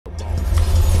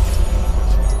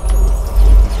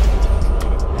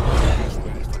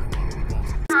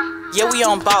Yeah, we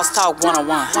on Boss Talk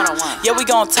 101. Yeah, we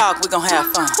gon' talk, we gon'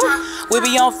 have fun. We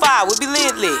be on fire, we be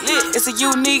lit. It's a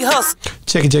unique hustle.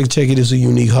 Check it. It's a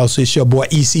unique hustle. It's your boy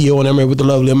ECO, and I'm here with the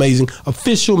lovely, amazing,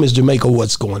 official Miss Jamaica.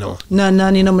 What's going on?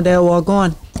 None, you know what they're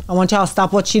going. I want y'all to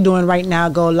stop what you're doing right now.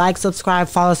 Go like, subscribe,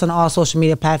 follow us on all social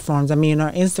media platforms. I mean,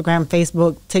 our Instagram,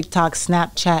 Facebook, TikTok,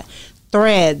 Snapchat,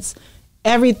 Threads,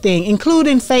 everything,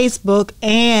 including Facebook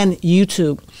and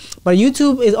YouTube. But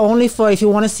YouTube is only for if you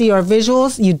want to see our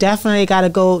visuals. You definitely got to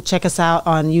go check us out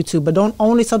on YouTube. But don't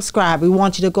only subscribe. We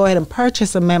want you to go ahead and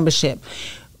purchase a membership.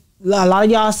 A lot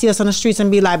of y'all see us on the streets and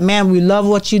be like, man, we love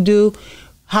what you do.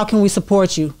 How can we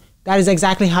support you? That is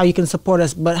exactly how you can support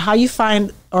us. But how you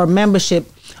find our membership,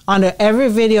 under every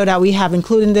video that we have,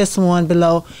 including this one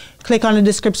below, click on the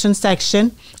description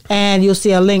section and you'll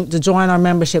see a link to join our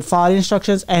membership. Follow the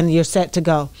instructions and you're set to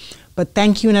go. But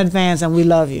thank you in advance, and we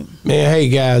love you. Man, hey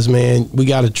guys, man, we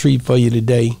got a treat for you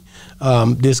today.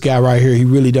 This guy right here, he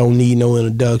really don't need no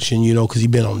introduction, you know, because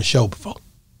he's been on the show before.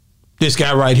 This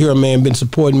guy right here, man, been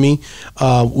supporting me.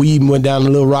 We even went down to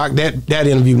Little Rock. That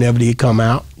interview never did come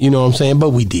out, you know what I'm saying? But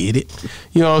we did it,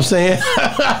 you know what I'm saying?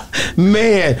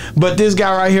 Man, but this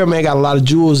guy right here, man, got a lot of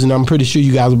jewels, and I'm pretty sure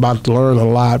you guys are about to learn a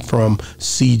lot from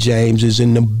SeJames is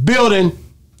in the building.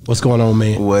 What's going on,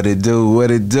 man? What it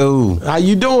do? How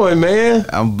you doing, man?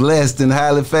 I'm blessed and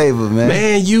highly favored, man.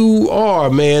 Man, you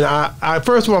are, man. I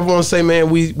first of all, I want to say,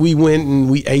 man, we went and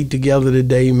we ate together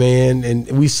today, man, and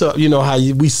we sup. You know how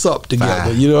we sup together.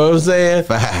 Fine. You know what I'm saying?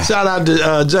 Fine. Shout out to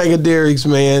Jenga Derrick's,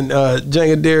 man.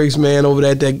 Jenga Derrick's, man, over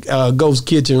at that Ghost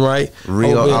Kitchen, right?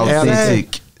 Real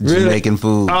authentic Jamaican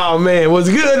food. Oh man, was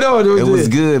it good though? It was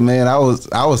good, man. I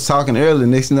was talking earlier.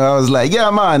 Next thing you know, I was like, yeah,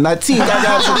 man, I think I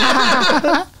got some.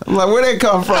 I'm like, where they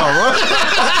come from?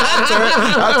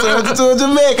 I turned into a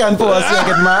Jamaican for a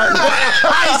second, man.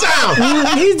 How you sound?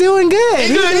 He's doing good. He's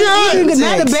doing good.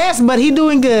 Not the best, but he's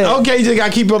doing good. Okay, you just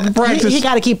gotta keep up the practice. He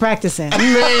got to keep practicing.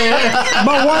 Man.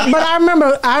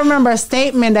 But I remember a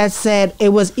statement that said it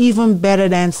was even better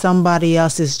than somebody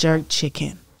else's jerk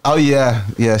chicken. Oh yeah.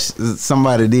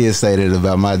 Somebody did say that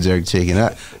about my jerk chicken.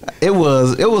 It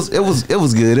was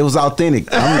good. It was authentic.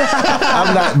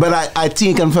 I'm not, but I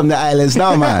think I'm from the islands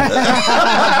now, man.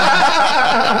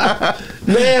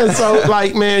 Man, so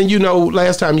like, man, you know,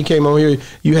 last time you came on here,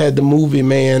 you had the movie,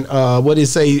 man. What did it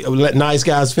say? Let Nice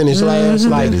Guys Finish Last.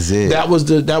 Like, that is it. That was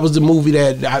the movie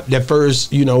that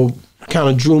first, you know, kind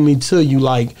of drew me to you.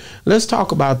 Like, let's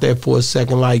talk about that for a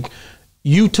second. Like,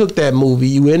 you took that movie,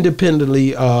 you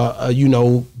independently, you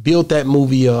know, built that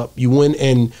movie up. You went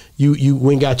and you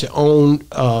went and got your own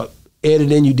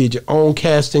editing. You did your own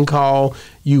casting call.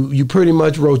 You pretty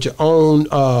much wrote your own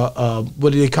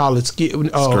what do they call it?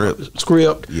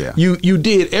 Script. Yeah. You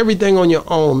did everything on your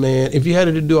own, man. If you had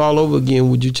it to do all over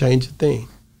again, would you change a thing?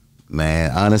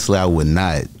 Man, honestly, I would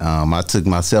not. I took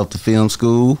myself to film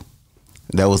school.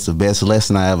 That was the best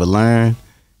lesson I ever learned.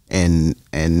 And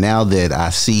now that I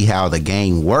see how the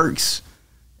game works,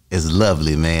 it's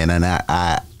lovely, man. And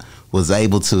I was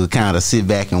able to kind of sit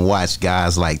back and watch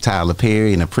guys like Tyler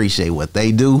Perry and appreciate what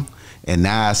they do. And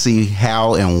now I see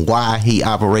how and why he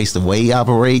operates the way he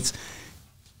operates.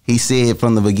 He said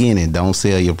from the beginning, don't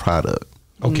sell your product.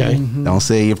 Okay. Don't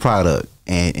sell your product.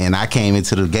 And I came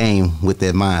into the game with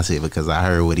that mindset because I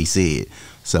heard what he said.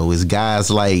 So it's guys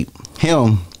like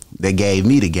him that gave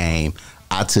me the game.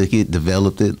 I took it,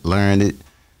 developed it, learned it,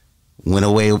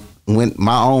 went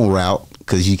my own route,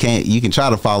 because you can try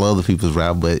to follow other people's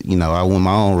route, but you know, I went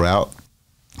my own route.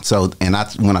 So, and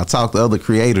when I talk to other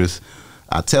creators,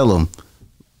 I tell them,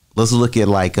 let's look at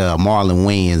like Marlon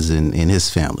Wayans and his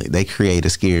family. They create a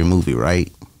scary movie,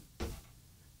 right?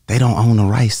 They don't own the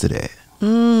rights to that.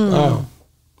 Oh.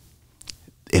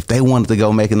 If they wanted to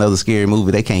go make another scary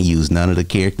movie, they can't use none of the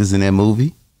characters in that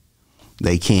movie.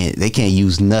 They can't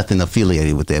use nothing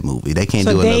affiliated with that movie. They can't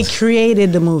do it. So they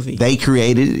created the movie. They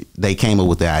created it. They came up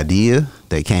with the idea.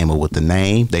 They came up with the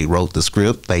name. They wrote the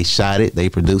script. They shot it. They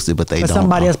produced it, but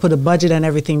somebody else put a budget and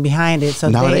everything behind it.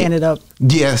 So they ended up.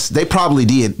 Yes, they probably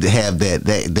did have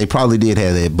that. They probably did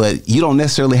have that. But you don't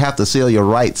necessarily have to sell your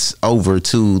rights over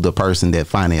to the person that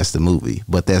financed the movie.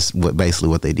 But that's basically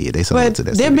what they did. They sold it to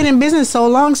that. They've been in business so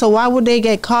long. So why would they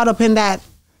get caught up in that?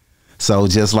 So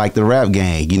just like the rap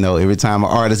gang, you know, every time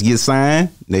an artist gets signed,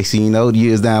 next thing you know,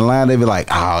 years down the line, they be like,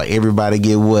 oh, everybody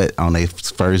get what on their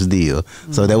first deal.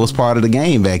 So that was part of the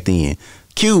game back then.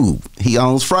 Cube, he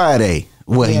owns Friday.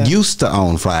 Well, he used to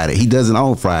own Friday. He doesn't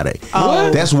own Friday.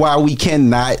 That's why we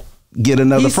cannot get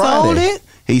another Friday. He sold it?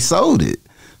 He sold it.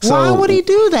 So, why would he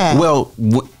do that? Well,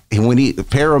 when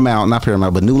not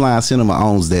Paramount, but New Line Cinema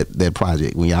owns that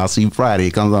project. When y'all see Friday,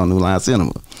 it comes on New Line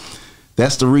Cinema.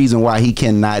 That's the reason why he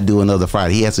cannot do another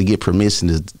Friday. He has to get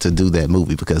permission to do that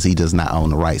movie because he does not own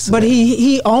the rights to But that.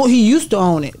 he used to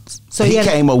own it. So he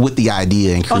came up with the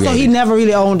idea and created so he never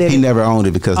really owned it. He never owned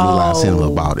it because New Line Cinema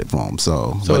Oh. bought it for him.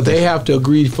 So they have to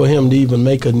agree for him to even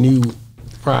make a new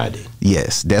Friday.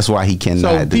 yes, that's why he cannot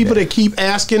So do people that. that keep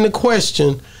asking the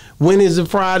question, when is the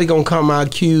Friday gonna come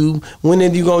out, Cube? When are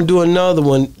you gonna do another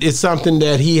one? It's something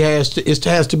that he has to. It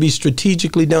has to be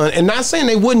strategically done. And not saying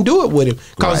they wouldn't do it with him,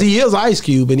 because Right. he is Ice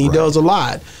Cube and he does a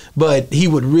lot. But he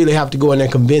would really have to go in there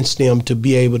and convince them to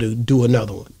be able to do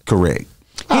another one. Correct.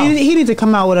 He need to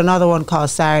come out with another one called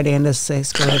Saturday in the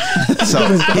 6th grade.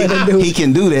 So he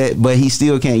can do that, but he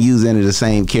still can't use any of the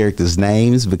same characters'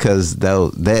 names because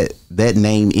that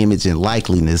name, image, and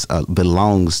likeliness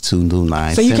belongs to New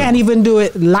Line. So you Cinema. can't even do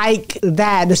it like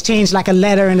that. Just change like a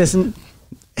letter and this.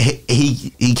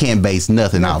 He can't base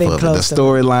nothing off Nothing of it. The close to it.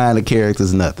 storyline, the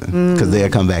characters, nothing, because they'll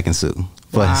come back and sue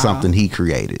for something he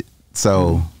created.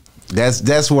 So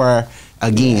that's where,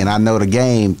 again, I know the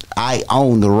game. I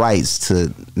own the rights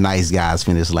to Nice Guys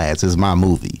Finish Last. It's my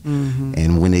movie,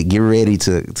 and when it get ready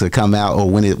to come out, or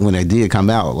when it did come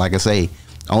out, like I say,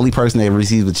 only person that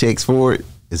receives the checks for it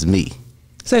is me.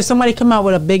 So if somebody come out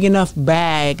with a big enough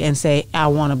bag and say, "I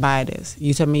want to buy this,"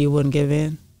 you tell me you wouldn't give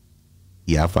in?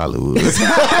 Yeah, I probably would. See,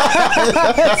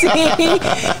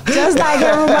 just like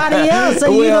everybody else.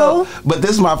 So you know. But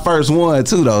this is my first one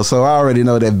too, though. So I already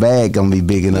know that bag gonna be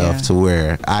big enough Yeah. to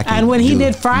where I can. And when he do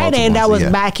did Friday, multiple that was ones. Yeah.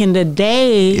 back in the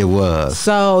day. It was.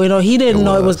 So, he didn't It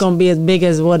know it was was. going to be as big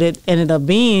as what it ended up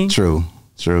being. True.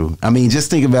 I mean, just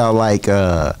think about like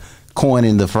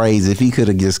coining the phrase. If he could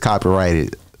have just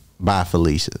copyrighted "By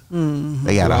Felicia,"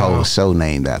 they got a whole show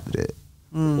named after that.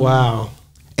 Wow.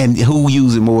 And who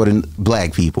use it more than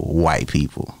black people? White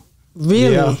people.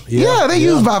 Really? Yeah, they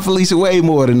use "By Felicia" way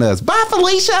more than us. "By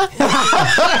Felicia."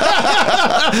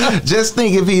 Just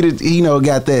think if he'd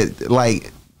got that.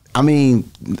 Like, I mean,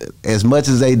 as much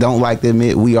as they don't like to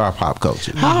admit, we are pop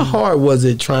culture. How hard was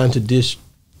it trying to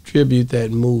distribute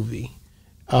that movie,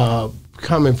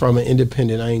 coming from an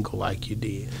independent angle like you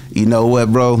did? You know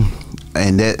what, bro?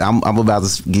 And that I'm about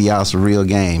to give y'all some real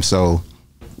game. So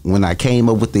when I came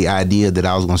up with the idea that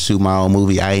I was gonna shoot my own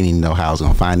movie, I didn't even know how I was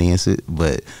gonna finance it,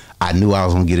 but I knew I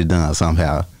was gonna get it done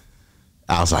somehow.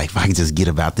 I was like, if I could just get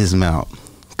about this amount.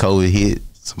 COVID hit,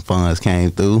 some funds came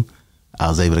through. I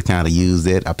was able to kind of use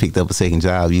that. I picked up a second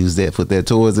job, used that, put that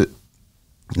towards it.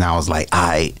 And I was like,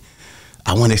 I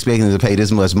wasn't expecting to pay this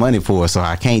much money for it, so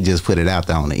I can't just put it out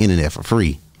there on the internet for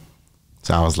free.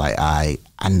 So I was like, I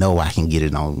know I can get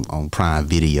it on Prime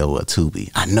Video or Tubi.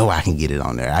 I know I can get it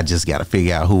on there. I just got to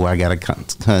figure out who I got to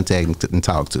contact and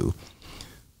talk to.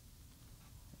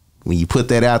 When you put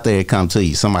that out there, it come to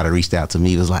you. Somebody reached out to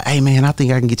me. It was like, hey, man, I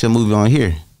think I can get your movie on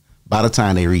here. By the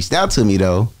time they reached out to me,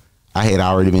 though, I had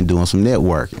already been doing some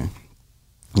networking.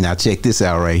 Now, check this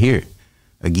out right here.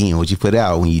 Again, what you put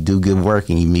out, when you do good work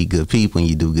and you meet good people and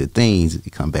you do good things,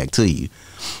 it come back to you.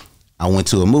 I went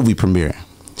to a movie premiere.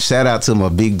 Shout out to my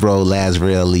big bro,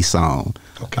 Lazarel Lee Song.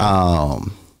 Okay.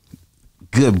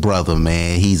 Good brother,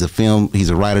 man. He's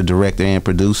a writer, director, and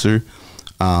producer.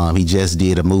 He just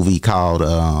did a movie called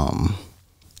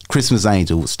Christmas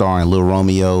Angel, starring Lil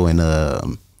Romeo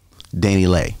and Danny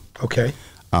Lay. Okay.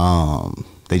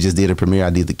 They just did a premiere. I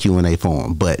did the Q&A for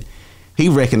him. But he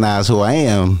recognized who I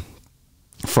am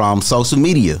from social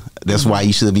media. That's why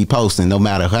you should be posting. No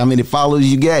matter how many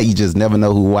followers you got, you just never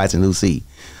know who watching, who see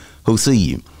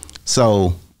you.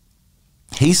 So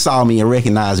he saw me and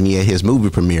recognized me at his movie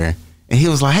premiere. And he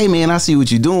was like, hey, man, I see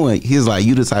what you're doing. He was like,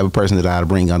 you the type of person that I'd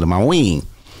bring under my wing.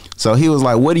 So he was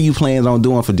like, what are you planning on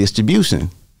doing for distribution?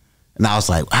 And I was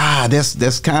like,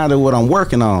 that's kind of what I'm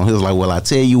working on. He was like, well, I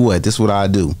tell you what, this is what I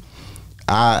do.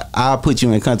 I'll put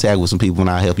you in contact with some people and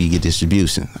I'll help you get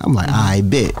distribution. I'm like, I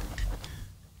bet.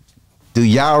 Do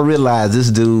y'all realize this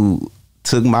dude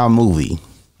took my movie,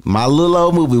 my little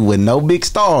old movie with no big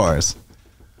stars,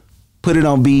 put it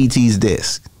on BET's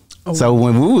desk? Oh. So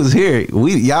when we was here,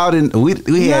 I didn't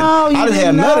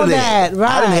have none of that. Right.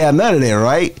 I didn't have none of that,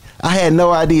 right? I had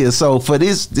no idea. So for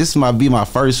this might be my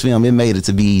first film. It made it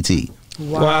to BET.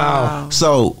 Wow.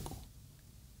 So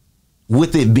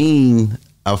with it being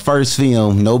a first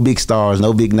film, no big stars,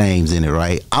 no big names in it,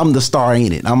 right? I'm the star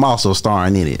in it. I'm also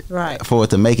starring in it. Right. For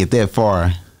it to make it that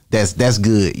far, that's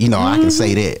good. You know, I can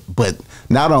say that. But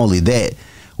not only that,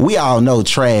 we all know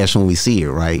trash when we see it,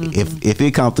 right? If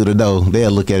it come through the door, they'll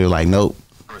look at it like, nope.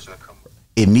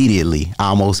 Immediately,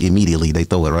 almost immediately, they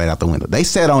throw it right out the window. They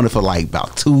sat on it for like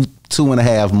about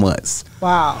 2.5 months.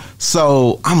 Wow.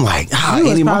 So I'm like, he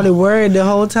was probably worried the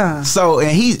whole time. So,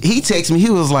 and he texted me, he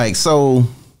was like, so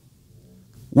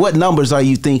what numbers are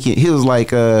you thinking? He was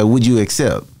like, would you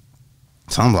accept?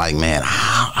 So I'm like, man,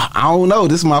 I don't know.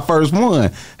 This is my first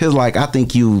one. He was like, I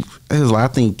think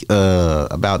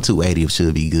about 280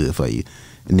 should be good for you.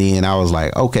 And then I was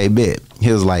like, okay, bet.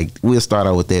 He was like, we'll start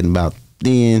out with that. And about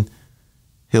then,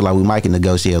 he was like, we might can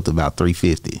negotiate up to about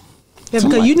 350. Yeah, because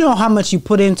like, you know how much you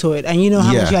put into it, and you know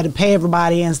how much you had to pay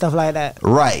everybody and stuff like that.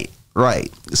 Right.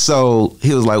 So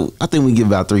he was like, I think we give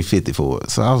about 350 for it.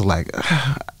 So I was like,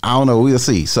 I don't know, we'll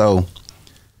see. So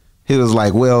he was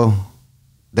like, well,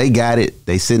 they got it.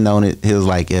 They sitting on it. He was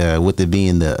like, with it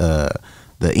being the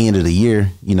end of the year,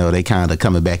 you know, they kind of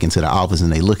coming back into the office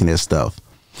and they looking at stuff.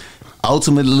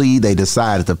 Ultimately, they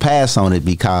decided to pass on it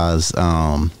because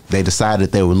they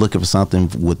decided they were looking for something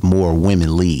with more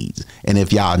women leads. And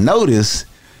if y'all notice,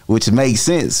 which makes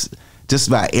sense, just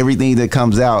about everything that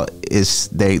comes out is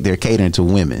they're catering to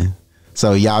women.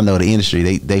 So y'all know the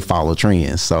industry, they follow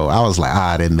trends. So I was like,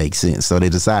 that makes sense. So they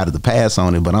decided to pass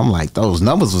on it. But I'm like, those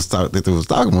numbers that they was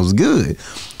talking was good.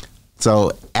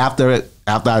 So after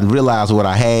I realized what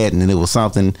I had, and then it was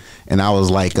something, and I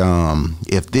was like,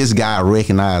 if this guy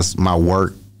recognized my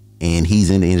work and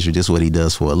he's in the industry, just what he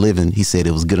does for a living, he said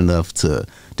it was good enough to,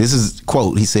 this is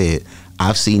quote, he said,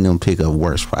 I've seen them pick up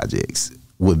worse projects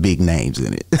with big names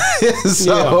in it.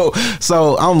 So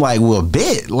I'm like, well,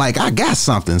 bet, like I got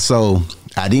something. So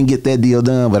I didn't get that deal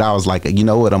done, but I was like, you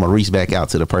know what, I'm gonna reach back out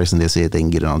to the person that said they can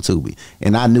get it on Tubi.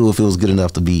 And I knew if it was good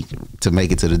enough to make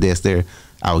it to the desk there,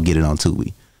 I would get it on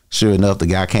Tubi. Sure enough, the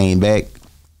guy came back.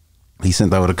 He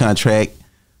sent over the contract,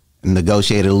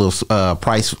 negotiated a little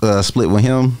price split with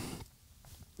him.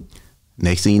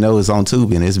 Next thing you know, it's on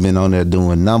Tubi, and it's been on there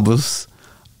doing numbers.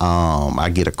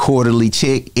 I get a quarterly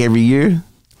check every year.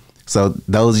 So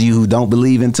those of you who don't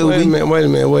believe in Tubi, wait a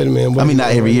minute. I mean,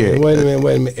 not every year. Wait a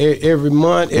minute. Every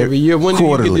month, every year. When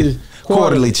quarterly. do you get this?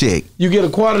 Quarterly check. You get a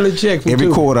quarterly check from every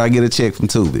Tubi. quarter. I get a check from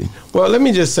Tubi. Well, let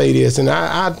me just say this, and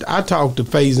I talked to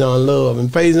Faizon Love, and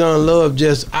Faizon Love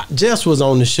just was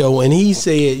on the show, and he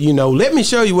said, you know, let me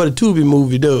show you what a Tubi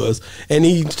movie does, and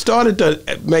he started to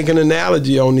make an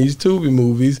analogy on these Tubi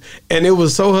movies, and it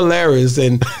was so hilarious,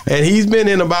 and he's been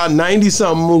in about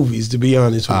 90-something movies, to be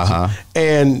honest with you,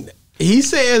 and he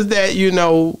says that, you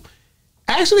know,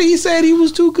 actually, he said he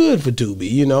was too good for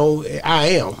Tubi. You know, I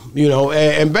am. You know,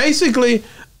 and basically,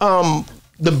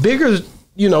 the bigger,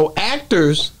 you know,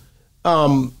 actors,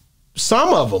 some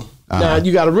of them. Now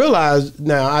you got to realize.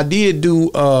 Now I did do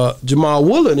Jamal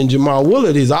Woolard, and Jamal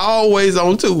Woolard is always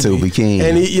on Tubi. Tubi King,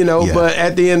 and he, you know, but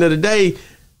at the end of the day,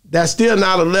 that's still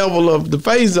not a level of the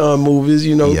Faizon movies,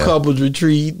 you know, Couples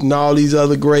Retreat and all these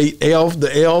other great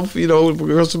The Elf, you know,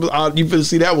 you can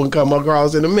see that one come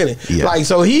across in a minute. Yeah. Like,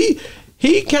 so he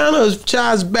kind of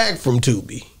shies back from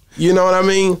Tubi. You know what I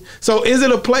mean? So is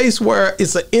it a place where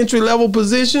it's an entry-level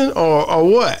position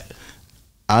or what?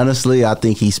 Honestly, I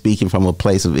think he's speaking from a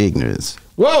place of ignorance.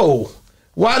 Whoa.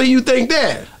 Why do you think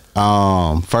that?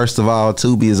 First of all,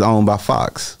 Tubi is owned by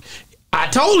Fox. I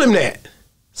told him that.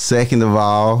 Second of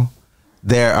all,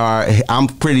 I'm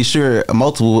pretty sure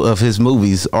multiple of his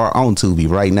movies are on Tubi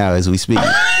right now as we speak.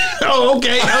 Oh,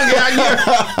 okay, I get it.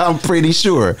 I'm pretty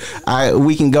sure.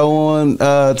 We can go on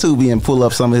Tubi and pull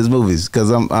up some of his movies, because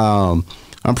I'm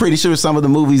pretty sure some of the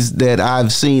movies that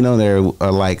I've seen on there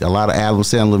are like a lot of Adam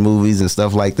Sandler movies and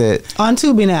stuff like that. On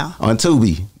Tubi now. On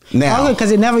Tubi now.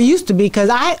 Because it never used to be. Because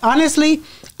I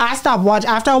stopped watching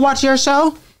after I watched your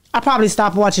show. I probably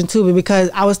stopped watching Tubi because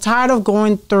I was tired of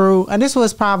going through, and this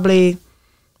was probably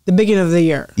the beginning of the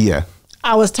year. Yeah.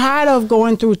 I was tired of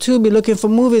going through Tubi looking for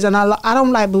movies, and I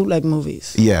don't like bootleg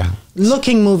movies. Yeah.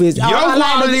 Looking movies. Your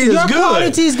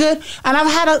quality is good. And I've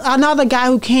had another guy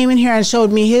who came in here and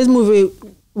showed me his movie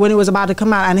when it was about to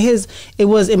come out, and it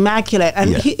was immaculate,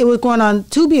 and it was going on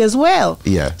Tubi as well.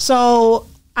 Yeah. So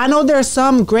I know there's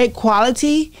some great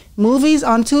quality movies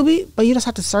on Tubi, but you just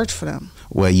have to search for them.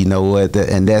 Well, you know what, I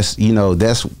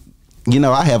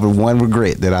have one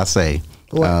regret that I say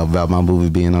about my movie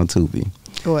being on Tubi.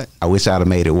 What? I wish I'd have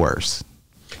made it worse.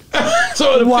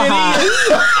 So the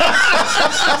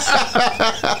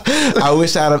I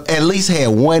wish I'd have at least had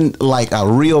one, like a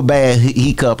real bad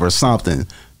hiccup or something,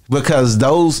 because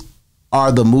those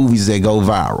are the movies that go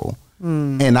viral.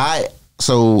 And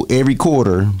so every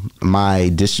quarter, my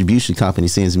distribution company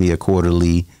sends me a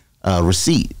quarterly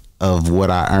receipt of what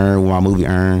I earn, what my movie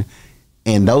earned.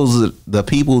 And those are the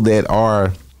people that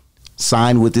are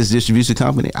signed with this distribution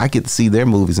company. I get to see their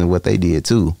movies and what they did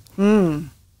too.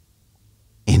 And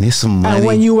it's some money. And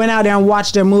when you went out there and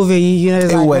watched their movie,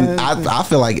 I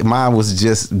feel like mine was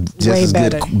just as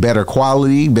good, better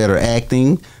quality, better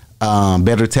acting,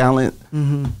 better talent,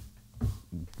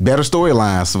 better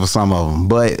storylines for some of them.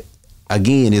 But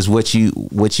again, is what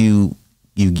you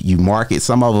market.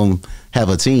 Some of them have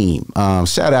a team.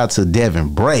 Shout out to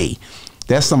Devin Bray.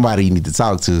 That's somebody you need to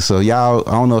talk to. So y'all,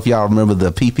 I don't know if y'all remember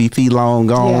the PPP Long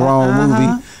Gone Wrong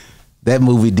movie. That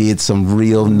movie did some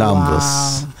real numbers.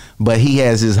 Wow. But he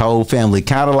has his whole family,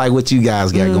 kind of like what you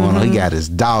guys got going on. He got his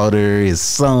daughter, his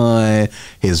son,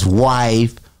 his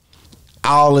wife.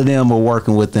 All of them are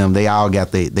working with them. They all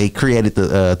got they created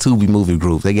the Tubi movie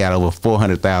group. They got over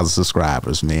 400,000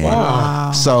 subscribers, man.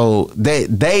 Wow. So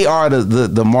they are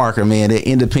the marker, man. They're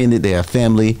independent. They're a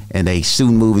family, and they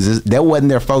shoot movies. That wasn't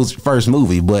their first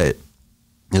movie, but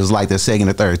it was like their second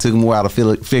or third. It took them a while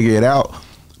to figure it out,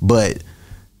 but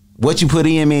what you put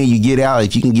in, man, you get out.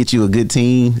 If you can get you a good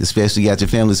team, especially got your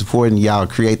family supporting, y'all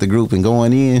create the group and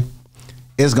going in,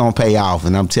 it's gonna pay off.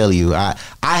 And I'm telling you, I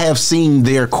have seen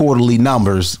their quarterly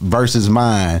numbers versus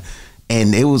mine,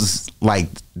 and it was like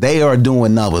they are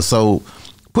doing numbers. So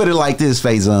put it like this,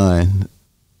 Faizon,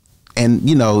 and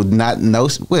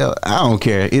well, I don't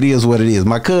care. It is what it is.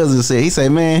 My cousin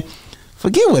said, man,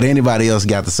 forget what anybody else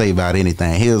got to say about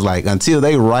anything. He was like, until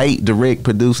they write, direct,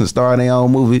 produce, and star in their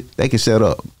own movie, they can shut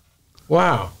up.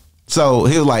 Wow. So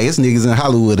he was like, it's niggas in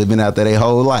Hollywood have been out there their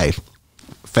whole life.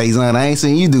 Faizon, I ain't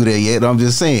seen you do that yet. I'm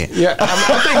just saying. Yeah,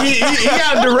 I think he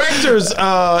got directors,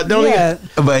 don't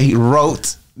he? But he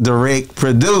wrote, direct,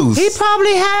 produced. He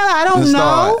probably had, I don't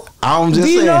know. I'm just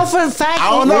saying. Do you know for a fact? I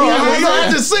don't know. We're going to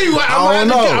have to see. I'm going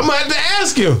to have to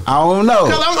ask him. I don't know.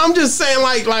 Because I'm just saying,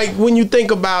 like when you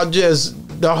think about just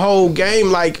the whole game,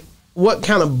 like what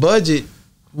kind of budget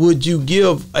would you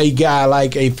give a guy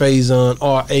like a Faizon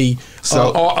or a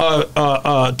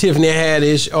Tiffany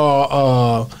Haddish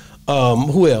or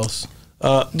who else?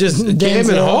 Just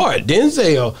Kevin Hart,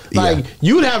 Denzel. Like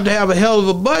you'd have to have a hell of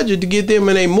a budget to get them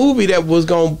in a movie that was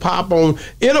gonna pop on.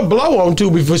 It'll blow on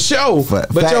Tubi for sure,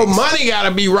 but your money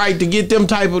gotta be right to get them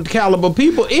type of caliber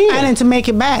people in, and to make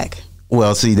it back.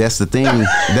 Well, see, that's the thing.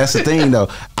 That's the thing, though.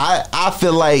 I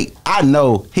feel like I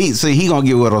know he gonna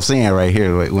get what I'm saying right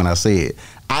here when I say it.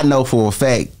 I know for a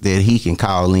fact that he can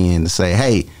call in and say,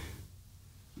 hey,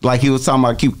 like he was talking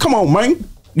about Q, come on, man.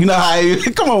 You know how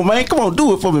come on, man. Come on,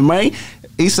 do it for me, man.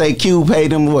 He say Q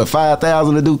paid him, what,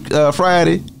 $5,000 to do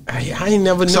Friday? I ain't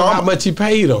never know how much he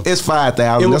paid him. It's $5,000.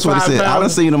 That's what he said. I done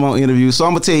seen him on interviews. So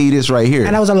I'm gonna tell you this right here.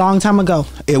 And that was a long time ago.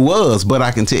 It was, but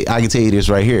I can tell you this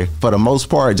right here. For the most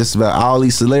part, just about all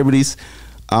these celebrities,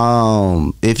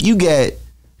 if you get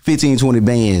 15, 20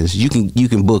 bands, you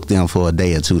can book them for a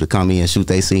day or two to come in, shoot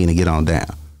their scene, and get on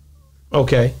down.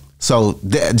 Okay. So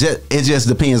it just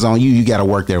depends on you. You got to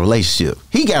work that relationship.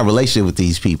 He got a relationship with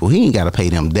these people. He ain't got to pay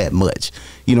them that much.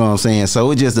 You know what I'm saying?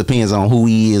 So it just depends on who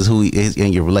he is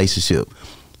in your relationship.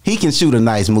 He can shoot a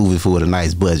nice movie for a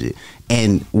nice budget.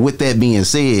 And with that being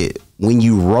said, when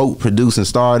you wrote, produced, and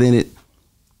starred in it,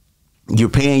 you're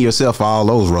paying yourself for all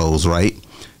those roles, right?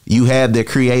 You have the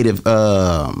creative.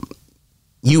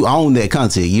 You own that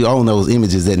content. You own those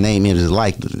images, that name, images,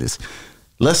 likeness.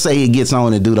 Let's say it gets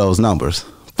on and do those numbers.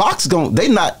 Fox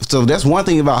so that's one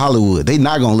thing about Hollywood. They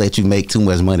not gonna let you make too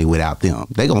much money without them.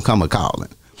 They gonna come a calling.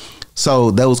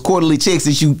 So those quarterly checks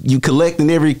that you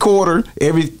collecting every quarter,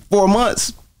 every 4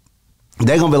 months,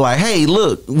 they're gonna be like, hey,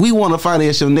 look, we want to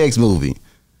finance your next movie.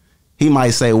 He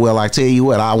might say, well, I tell you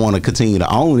what, I want to continue to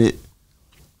own it.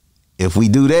 If we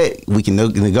do that, we can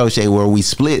negotiate where we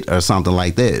split or something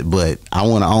like that. But I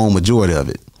want to own majority of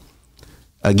it.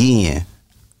 Again,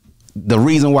 the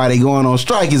reason why they going on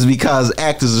strike is because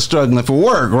actors are struggling for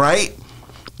work, right?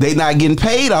 They not getting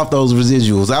paid off those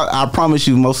residuals. I promise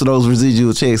you, most of those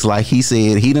residual checks, like he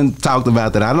said, he done talked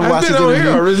about that. I done watched it.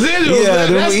 Residuals. Yeah,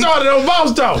 that started on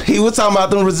Boss Talk. He was talking about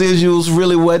them residuals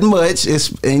really wasn't much,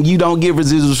 and you don't get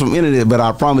residuals from internet. But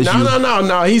I promise you,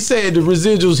 no. He said the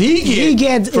residuals he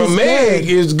gets from Meg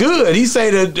is good. He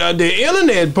said the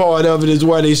internet part of it is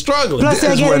where they struggling. Plus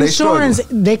they get insurance.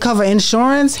 They cover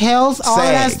insurance, health, all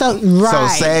that stuff.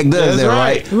 Right. So SAG does that,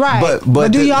 right? Right.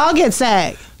 But do y'all get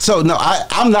SAG? So no,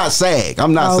 I'm not SAG.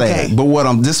 I'm not SAG.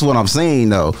 But this is what I'm saying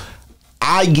though.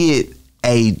 I get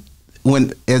every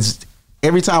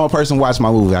time a person watch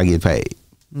my movie, I get paid.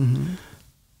 Mm-hmm.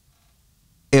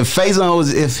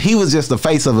 If he was just the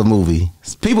face of a movie,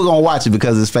 people gonna watch it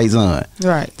because it's Faizon.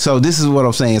 Right. So this is what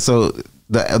I'm saying. So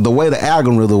the way the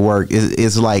algorithm work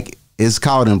is like, it's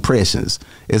called impressions.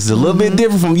 It's a little bit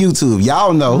different from YouTube.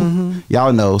 Y'all know. Mm-hmm.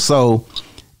 Y'all know. So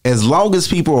as long as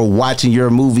people are watching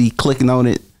your movie, clicking on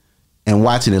it, and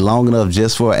watching it long enough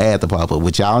just for an ad to pop up,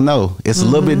 which y'all know, it's a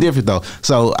little bit different though.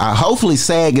 So hopefully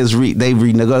SAG they've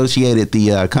renegotiated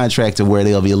the contract to where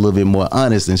they'll be a little bit more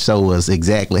honest and show us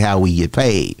exactly how we get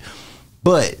paid.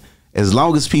 But As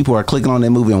long as people are clicking on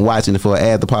that movie and watching it for an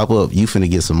ad to pop up, you finna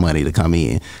get some money to come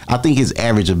in. I think it's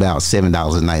average about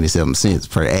 $7.97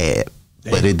 per ad.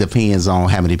 Damn. But it depends on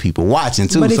how many people watching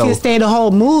too. But if you stay the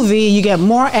whole movie, you get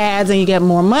more ads and you get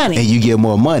more money. And you get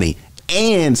more money.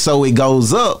 And so it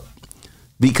goes up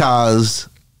because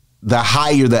the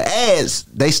higher the ads,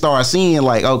 they start seeing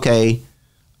like, okay,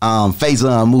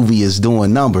 Faizon movie is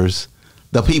doing numbers.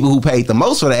 The people who paid the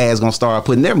most for the ads gonna start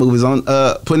putting their movies on,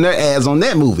 putting their ads on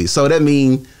that movie. So that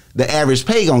means the average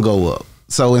pay gonna go up.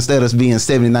 So instead of being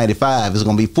 $70.95, it's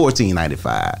gonna be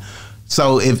 $14.95.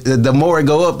 So if the more it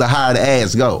go up, the higher the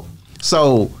ads go.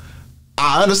 So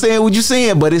I understand what you're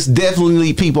saying, but it's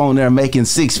definitely people on there making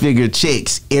 6-figure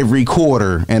checks every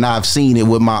quarter, and I've seen it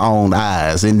with my own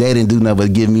eyes, and they didn't do nothing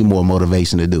but give me more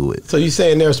motivation to do it. So you're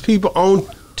saying there's people on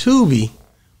Tubi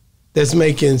that's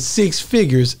making 6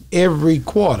 figures every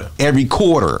quarter? Every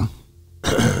quarter.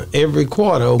 Every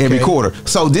quarter, okay. Every quarter.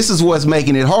 So this is what's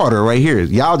making it harder right here.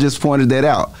 Y'all just pointed that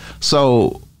out.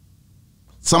 So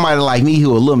somebody like me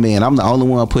who a little man, I'm the only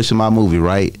one pushing my movie,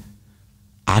 right?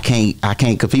 I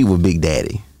can't compete with Big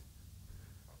Daddy,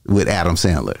 with Adam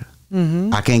Sandler.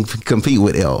 Mm-hmm. I can't compete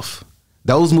with Elf.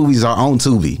 Those movies are on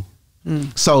Tubi.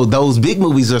 So those big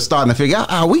movies are starting to figure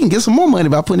out, we can get some more money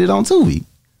by putting it on Tubi.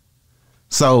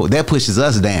 So that pushes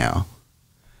us down.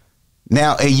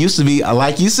 Now, it used to be,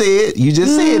 like you said, you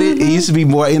just said it used to be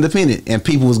more independent and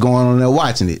people was going on there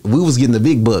watching it. We was getting the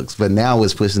big bucks, but now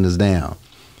it's pushing us down.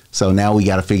 So now we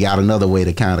got to figure out another way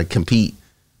to kind of compete,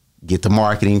 get the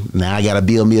marketing. Now I got to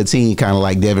build me a team kind of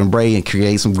like Devin Bray and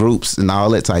create some groups and all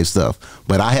that type stuff.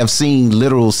 But I have seen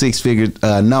literal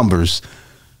 6-figure numbers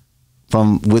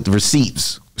with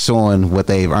receipts showing what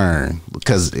they've earned,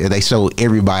 because they show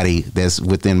everybody that's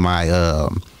within my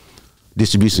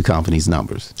distribution company's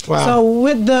numbers. Wow. So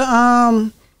with the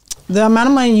amount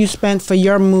of money you spent for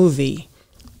your movie,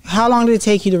 how long did it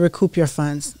take you to recoup your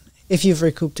funds, if you've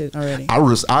recouped it already? I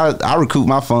recouped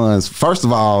my funds. First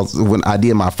of all, when I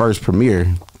did my first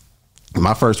premiere,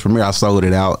 I sold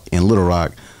it out in Little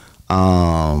Rock.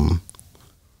 I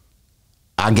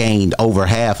gained over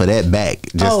half of that back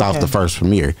just off the first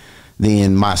premiere.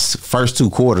 Then my first 2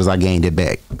 quarters, I gained it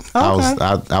back.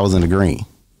 Okay. I was in the green.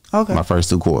 Okay. My first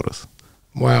 2 quarters.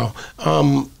 Wow.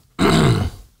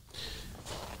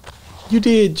 You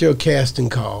did your casting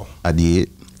call. I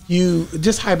did. You,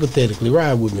 just hypothetically,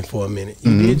 ride with me for a minute.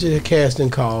 You did your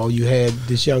casting call. You had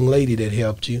this young lady that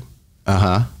helped you.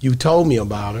 Uh-huh. You told me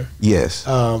about her. Yes.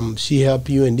 She helped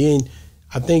you, and then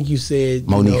I think you said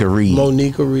Monica Reed.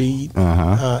 Monica Reed.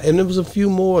 Uh-huh. And there was a few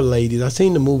more ladies. I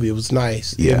seen the movie. It was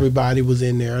nice. Yeah. Everybody was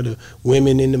in there. The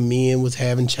women and the men was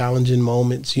having challenging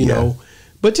moments, you know.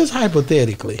 But just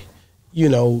hypothetically,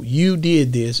 you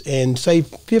did this, and say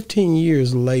 15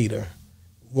 years later,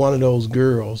 one of those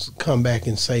girls come back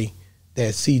and say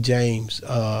that SeJames,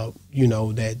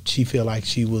 that she feel like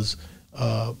she was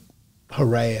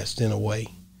harassed in a way.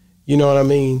 You know what I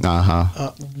mean?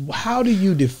 Uh-huh. How do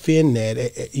you defend that?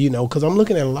 Because I'm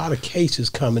looking at a lot of cases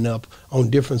coming up on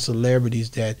different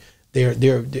celebrities that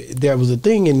there was a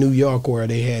thing in New York where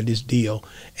they had this deal,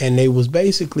 and they was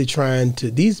basically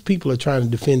these people are trying to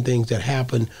defend things that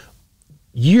happened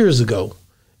years ago.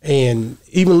 And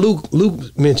even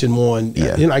Luke mentioned one.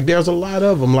 Yeah. Like there's a lot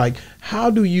of them. Like, how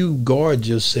do you guard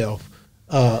yourself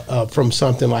from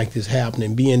something like this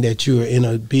happening, being that you're in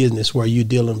a business where you're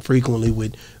dealing frequently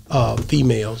with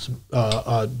females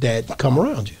that come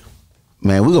around you?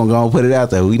 Man, we're going to go and put it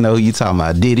out there. We know who you talking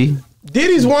about. Diddy.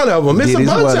 Diddy's one of them. It's a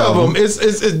bunch of them. It's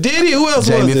Diddy. Who else was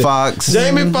it? Jamie Foxx.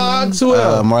 Jamie Foxx. Who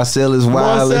else? Marcellus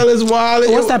Wiley.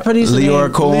 What's that producer name?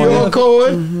 Leora Cohen. Leora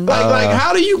Cohen. Like,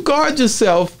 how do you guard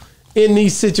yourself in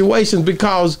these situations?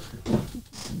 Because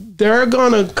they're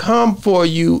going to come for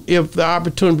you if the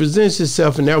opportunity presents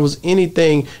itself, and there was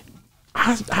anything.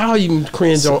 How you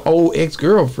cringe on old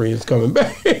ex-girlfriends coming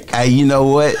back? Hey, you know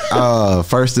what?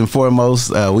 First and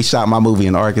foremost, we shot my movie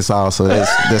in Arkansas, so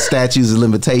the statutes and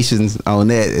limitations on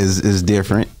that is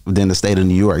different than the state of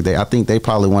New York. I think they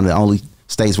probably one of the only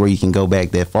states where you can go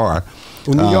back that far.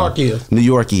 Well, New York is. New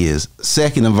York is.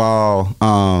 Second of all,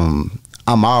 I'm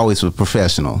always a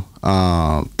professional.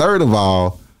 Third of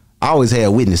all, I always had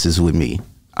witnesses with me.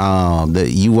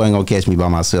 That you wasn't gonna catch me by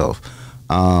myself.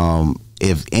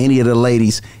 If any of the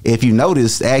ladies, if you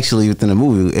noticed, actually within the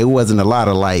movie, it wasn't a lot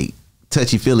of like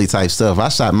touchy-feely type stuff. I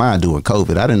shot mine during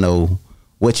COVID. I didn't know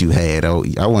what you had. I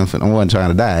wasn't trying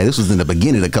to die. This was in the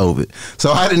beginning of COVID.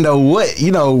 So I didn't know what,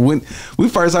 when we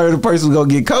first heard the person was going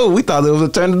to get COVID, we thought it was a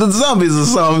turn into zombies or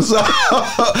something. So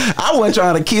I wasn't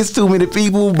trying to kiss too many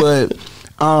people, but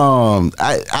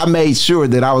I made sure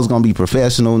that I was gonna be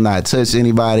professional, not touch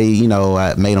anybody. You know,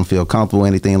 I made them feel comfortable,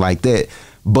 anything like that.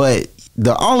 But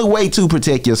the only way to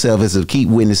protect yourself is to keep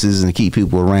witnesses and to keep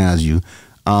people around you.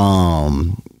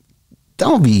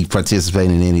 Don't be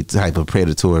participating in any type of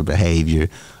predatory behavior.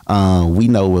 We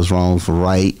know what's wrong for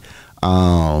right.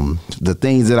 The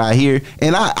things that I hear,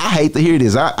 and I hate to hear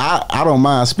this. I don't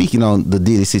mind speaking on the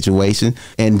Diddy situation,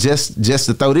 and just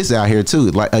to throw this out here too.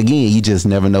 Like, again, you just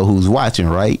never know who's watching,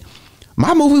 right?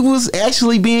 My movie was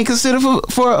actually being considered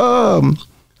for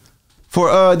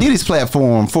Diddy's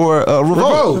platform for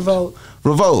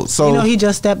Revolt. So you know, he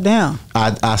just stepped down.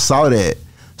 I saw that.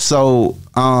 So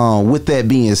with that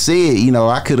being said, you know,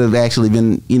 I could have actually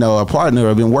been, you know, a partner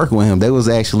or been working with him. They was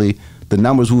actually, the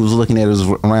numbers we was looking at was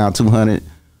around 200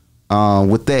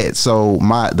 with that. So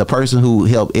the person who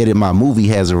helped edit my movie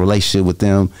has a relationship with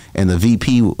them, and the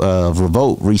VP of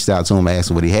Revolt reached out to him,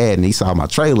 asked what he had, and he saw my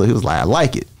trailer. He was like, I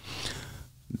like it.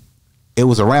 It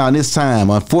was around this time.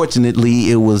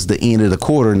 Unfortunately, it was the end of the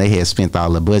quarter, and they had spent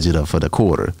all the budget up for the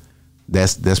quarter.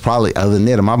 That's probably, other than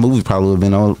that, my movie probably would have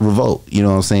been on Revolt. You know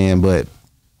what I'm saying? But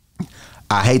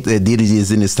I hate that Diddy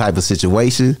is in this type of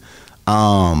situation.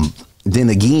 Then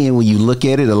again, when you look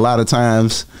at it, a lot of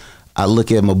times I look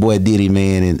at my boy Diddy,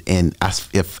 man, and I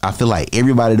feel like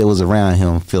everybody that was around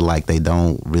him feel like they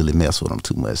don't really mess with him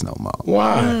too much no more.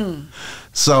 Why?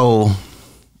 So,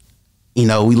 you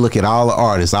know, we look at all the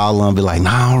artists, all of them be like,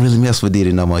 nah, I don't really mess with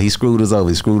Diddy no more. He screwed us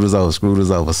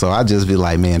over, So I just be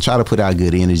like, man, try to put out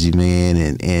good energy,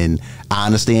 man. And I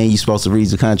understand you're supposed to read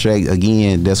the contract.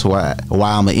 Again, that's why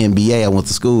I'm an MBA. I went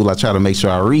to school. I try to make sure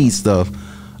I read stuff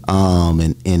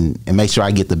and make sure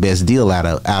I get the best deal out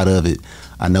of it.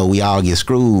 I know we all get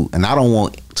screwed, and I don't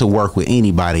want to work with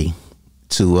anybody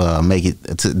to make it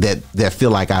that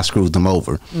feel like I screwed them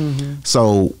over. Mm-hmm.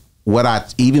 So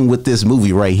even with this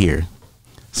movie right here,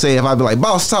 say if I be like,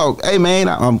 boss talk, hey man,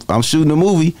 I'm shooting a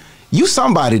movie. You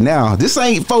somebody now. This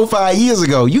ain't 4-5 years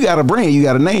ago. You got a brand, you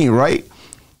got a name, right?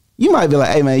 You might be like,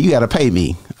 hey man, you got to pay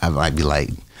me. I might be like,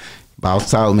 boss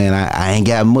talk, man, I ain't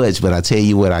got much, but I tell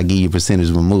you what, I give you a percentage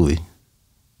of a movie.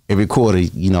 Every quarter,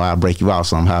 you know, I'll break you off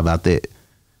some. How about that?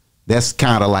 That's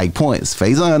kind of like points.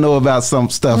 Faizon know about some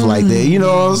stuff like that. You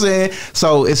know what I'm saying?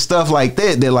 So it's stuff like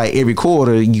that like every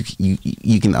quarter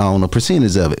you can own a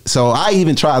percentage of it. So I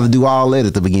even tried to do all that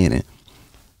at the beginning.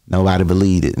 Nobody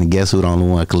believed it. And guess who the only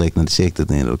one collecting the check at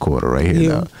the end of the quarter right here,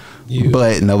 though?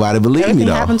 But nobody believed me,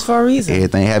 though. Everything happens for a reason.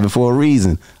 Everything happened for a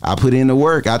reason. I put in the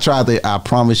work. I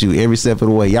promise you, every step of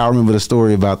the way. Y'all remember the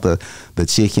story about the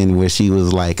chicken where she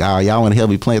was like, oh, y'all want to help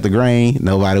me plant the grain?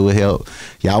 Nobody would help.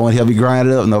 Y'all want to help me grind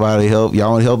it up? Nobody would help.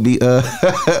 Y'all want to help me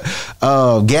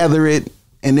gather it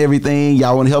and everything?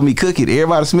 Y'all want to help me cook it?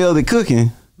 Everybody smelled it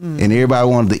cooking. And everybody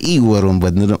wanted to eat with them,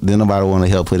 but then nobody wanted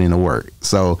to help put in the work.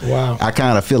 So wow. I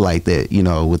kind of feel like that, you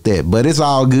know, with that. But it's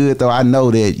all good, though. I know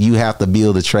that you have to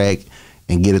build a track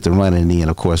and get it to running, and then,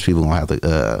 of course, people going to have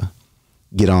to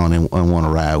get on and want to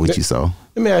ride with you. So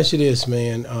let me ask you this,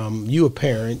 man. You a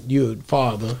parent, you a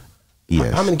father.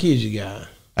 Yes. How many kids you got?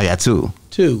 I got two.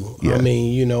 Two. Yeah. I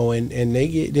mean, you know, and they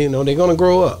get, you know, they're going to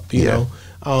grow up, you know.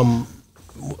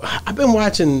 I've been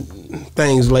watching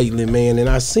things lately, man, and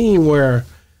I seen where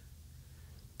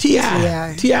T.I.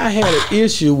 had an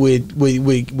issue with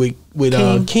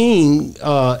King.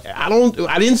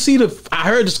 I didn't see I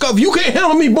heard the scuff. You can't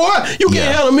handle me, boy. You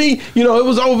can't handle me. You know, it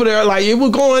was over there, like it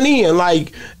was going in,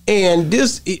 like, and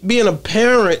being a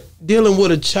parent dealing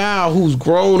with a child who's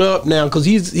grown up now, because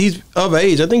he's of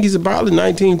age. I think he's probably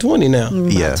 19, 20 now.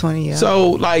 About 20, yeah.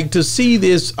 So, like, to see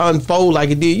this unfold like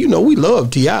it did, you know, we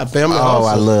love T.I. family. Oh, also.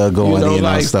 I love going in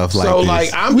on stuff like this. So, like,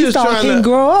 I'm just trying to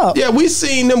grow up. Yeah, we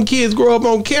seen them kids grow up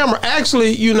on camera.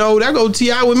 Actually, you know, that go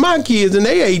T.I. with my kids, and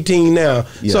they 18 now.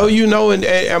 Yeah. So, you know,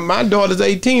 and my daughter's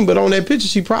 18, but on that picture,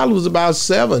 she probably was about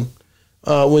 7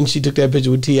 when she took that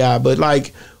picture with T.I. But,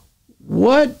 like,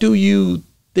 what do you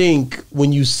think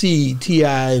when you see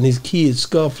T.I. and his kids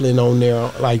scuffling on there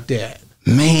like that?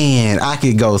 Man, I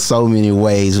could go so many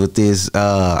ways with this.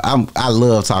 I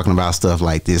love talking about stuff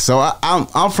like this. So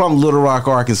I'm from Little Rock,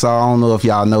 Arkansas. I don't know if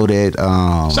y'all know that.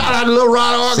 Shout out to Little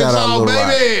Rock, Arkansas,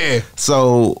 baby. Rock.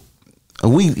 So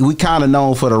we kind of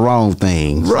known for the wrong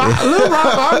things. Little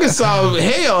Rock, Arkansas,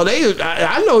 hell,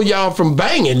 I know y'all from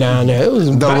banging down there. It was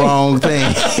wrong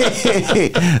thing.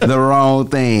 The wrong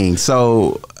thing.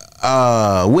 So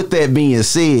with that being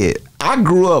said, I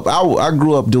grew up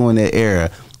during that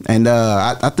era. And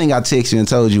I think I texted you and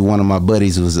told you one of my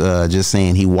buddies was just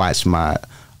saying he watched my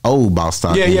old Boss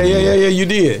Talk. Yeah, you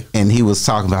did. And he was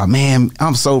talking about, man,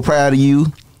 I'm so proud of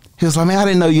you He was like, man, I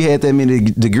didn't know you had that many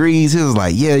degrees. He was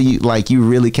like, yeah, you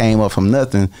really came up from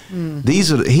nothing.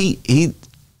 These are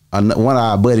one of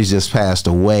our buddies just passed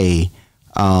away.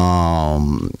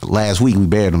 Last week we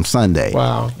buried him Sunday.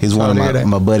 Wow. He's one of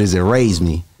my buddies that raised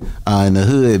me in the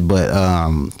hood, but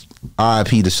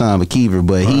R.I.P. to Sean McKeever,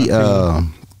 but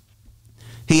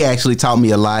he actually taught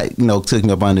me a lot, took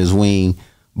me up under his wing,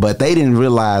 but they didn't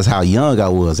realize how young I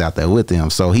was out there with them.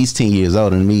 So he's 10 years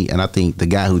older than me, and I think the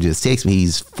guy who just texted me,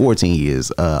 he's 14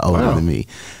 years older than me.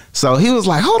 So he was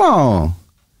like, hold on,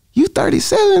 you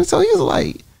 37? So he was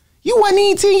like, you wasn't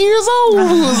even 10 years old when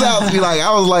we was out.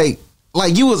 I was like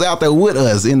you was out there with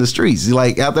us in the streets,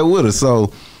 like out there with us.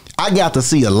 So I got to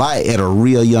see a lot at a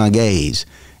real young age.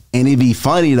 And it'd be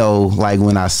funny though, like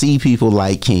when I see people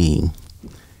like King,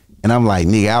 and I'm like,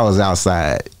 nigga, I was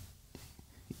outside,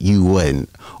 you wasn't.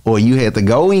 Or you had to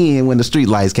go in when the street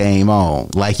lights came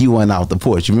on, like you went off the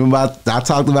porch. You remember I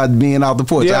talked about being off the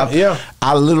porch? Yeah.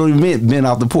 I literally meant being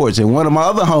off the porch. And one of my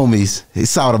other homies, he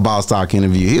saw the Boss Talk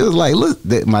interview. He was like, look,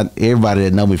 everybody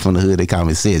that know me from the hood, they call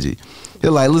me SeJames. He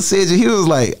was like, look, SeJames, he was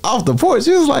like, off the porch.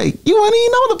 He was like, you wasn't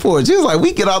even on the porch. He was like,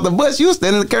 we get off the bus, you was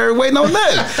standing in the curb waiting on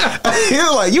nothing. He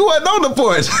was like, you wasn't on the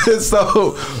porch.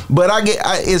 So, but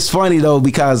it's funny though,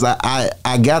 because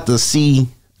I got to see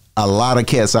a lot of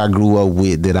cats I grew up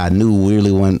with that I knew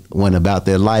really went about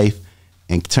their life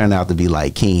and turned out to be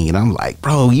like King. And I'm like,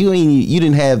 bro, you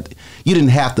didn't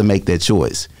have to make that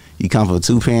choice. You come from a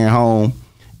 2-parent home,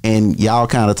 and y'all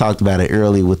kind of talked about it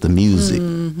early with the music.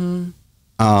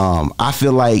 I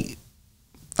feel like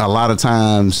a lot of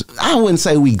times, I wouldn't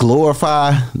say we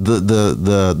glorify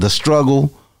the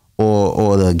struggle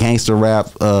or the gangster rap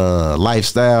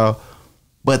lifestyle,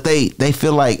 but they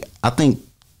feel like, I think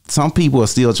some people are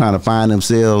still trying to find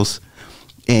themselves,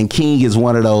 and King is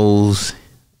one of those.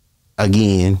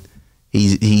 Again,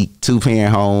 he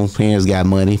 2-parent home, parents got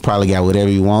money, probably got whatever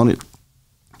he wanted.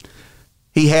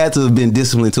 He had to have been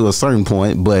disciplined to a certain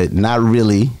point, but not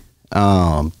really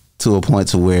to a point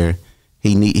to where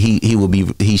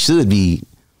he should be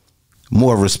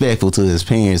more respectful to his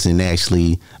parents and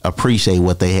actually appreciate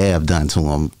what they have done to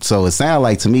him. So it sounded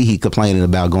like to me he complaining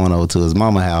about going over to his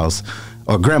mama house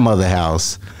or grandmother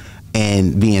house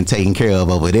and being taken care of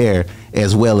over there,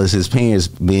 as well as his parents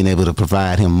being able to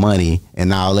provide him money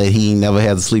and all that. He never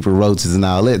had to sleep with roaches and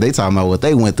all that. They talking about what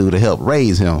they went through to help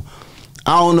raise him.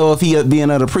 I don't know if he being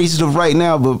unappreciative right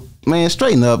now, but man,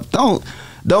 straighten up.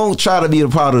 Don't try to be a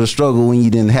part of the struggle when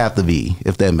you didn't have to be,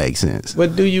 if that makes sense.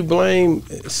 But do you blame,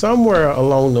 somewhere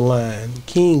along the line,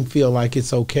 King feel like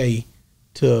it's okay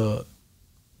to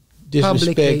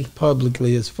disrespect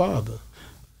publicly his father?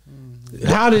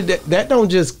 How did that don't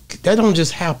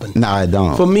just happen? No, it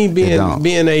don't. For me,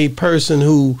 being a person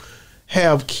who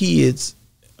have kids,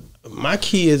 my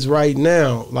kids right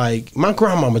now, like my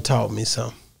grandmama taught me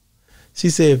something. She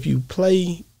said, if you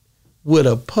play with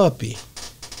a puppy,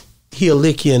 he'll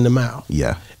lick you in the mouth.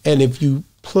 Yeah. And if you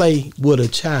play with a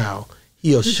child,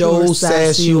 he'll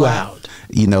sass you out.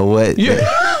 You know what? Yeah.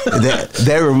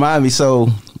 That remind me. So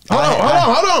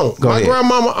hold on. My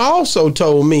grandmama also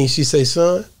told me, she said,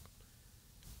 son,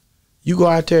 you go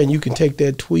out there and you can take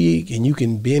that twig and you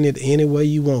can bend it any way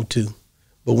you want to.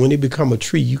 But when it become a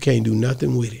tree, you can't do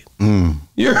nothing with it.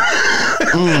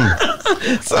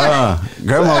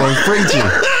 Grandma was preaching.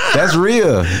 That's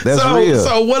real. That's real.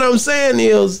 So what I'm saying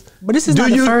is, but this is not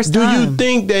the first time. Do you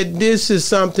think that this is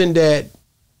something that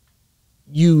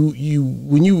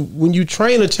when you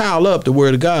train a child up, the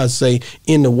word of God say,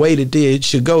 in the way that they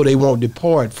should go, they won't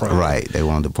depart from it. Right, they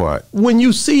won't depart. When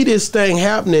you see this thing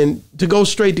happening, to go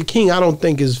straight to King, I don't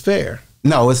think is fair.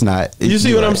 No, it's not. You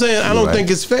see what I'm saying? I don't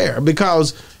think it's fair,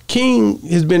 because King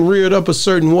has been reared up a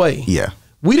certain way. Yeah.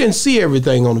 We didn't see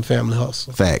everything on the Family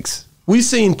Hustle. Facts. We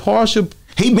seen partial.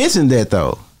 He mentioned that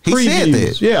though. He said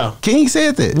that. Yeah. King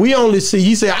said that. We only see,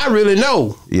 he said, I really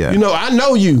know. Yeah. You know, I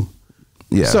know you.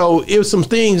 Yeah. So it was some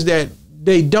things that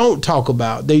they don't talk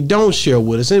about, they don't share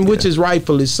with us, and which is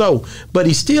rightfully so. But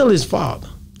he's still his father.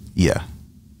 Yeah.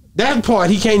 That part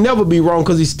he can't never be wrong,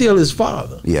 because he's still his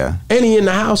father. Yeah. And he in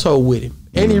the household with him.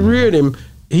 And he reared him.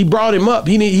 He brought him up.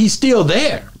 He's still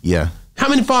there. Yeah. How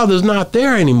many fathers not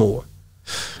there anymore?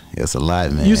 It's a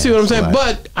lot, man. You see what I'm saying?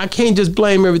 But I can't just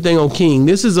blame everything on King.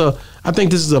 I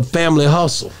think this is a family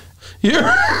hustle.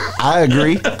 Yeah. I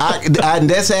agree.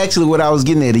 That's actually what I was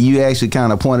getting at. You actually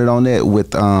kind of pointed on that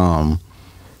with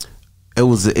it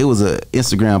was a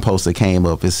Instagram post that came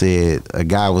up. It said a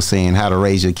guy was saying how to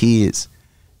raise your kids.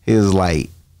 He was like,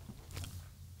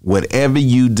 whatever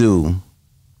you do,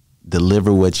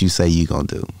 deliver what you say you're gonna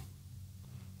do.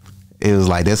 It was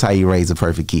like, that's how you raise a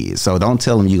perfect kid. So don't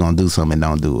tell them you're gonna do something and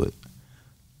don't do it.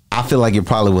 I feel like it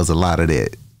probably was a lot of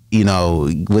that. You know,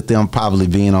 with them probably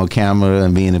being on camera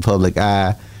and being in the public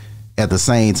eye. At the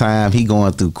same time, he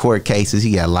going through court cases.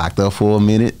 He got locked up for a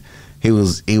minute. He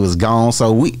was gone.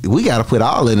 So we got to put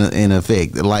all in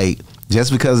effect. Like,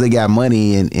 just because they got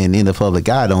money and in the public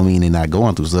eye don't mean they're not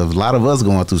going through stuff. A lot of us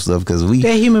going through stuff because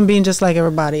they're human beings just like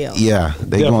everybody else. Yeah,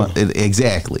 they going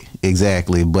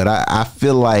exactly. But I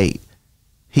feel like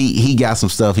he got some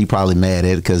stuff he probably mad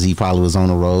at because he probably was on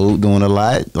the road doing a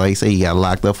lot. Like I say, he got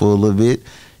locked up for a little bit.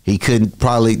 He couldn't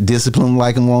probably discipline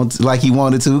like he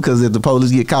wanted to, because if the police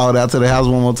get called out to the house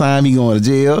one more time, he going to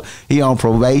jail. He on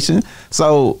probation.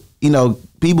 So, you know,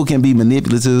 people can be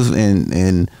manipulative,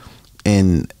 and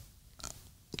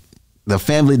the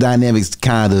family dynamics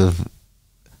kind of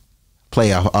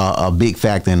play a big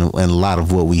factor in a lot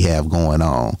of what we have going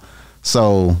on.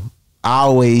 So I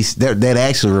always, that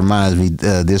actually reminds me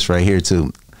this right here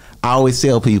too. I always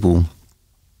tell people,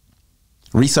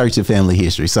 research your family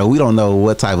history. So we don't know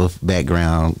what type of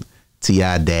background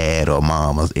T.I. dad or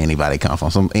mom or anybody come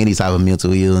from. Any type of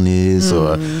mental illness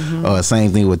or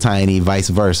same thing with Tiny, vice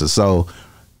versa. So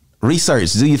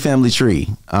research, do your family tree,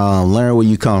 learn where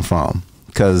you come from,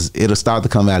 because it'll start to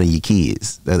come out in your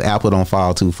kids. The apple don't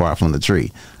fall too far from the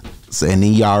tree. So, and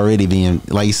then you already being,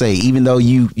 like you say, even though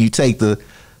you take the,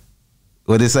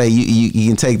 what they say, you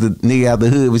can take the nigga out the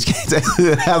hood, but you can't take the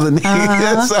hood out the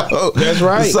nigga. So that's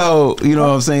right. So you know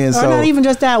what I'm saying. So not even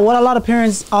just that. What a lot of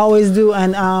parents always do,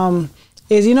 and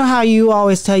is, you know how you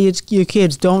always tell your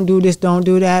kids, don't do this, don't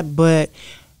do that, but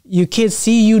your kids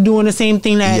see you doing the same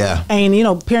thing that, and you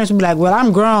know, parents will be like, well,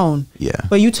 I'm grown. Yeah.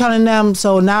 But you telling them,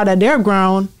 so now that they're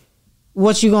grown,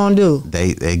 what you gonna do?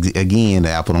 They again, the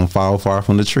apple don't fall far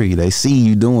from the tree. They see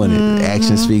you doing it.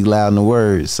 Actions speak louder than the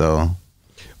words. So.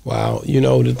 Wow, you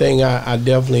know, the thing I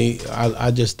definitely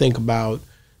just think about,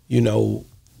 you know,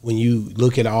 when you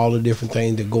look at all the different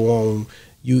things that go on,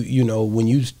 you know, when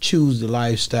you choose the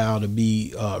lifestyle to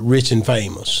be rich and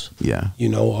famous, you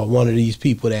know, or one of these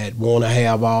people that want to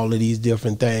have all of these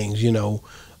different things, you know,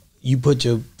 you put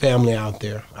your family out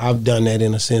there. I've done that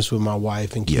in a sense with my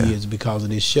wife and kids because of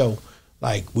this show.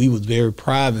 Like, we was very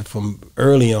private from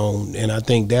early on, and I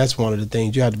think that's one of the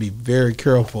things you have to be very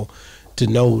careful to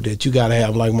know, that you got to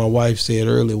have, like my wife said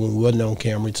earlier when we wasn't on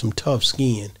camera, some tough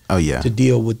skin to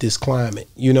deal with this climate.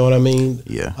 You know what I mean?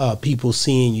 Yeah. People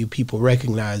seeing you, people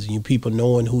recognizing you, people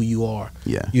knowing who you are.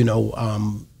 Yeah. You know,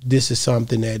 this is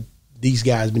something that these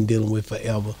guys been dealing with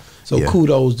forever. So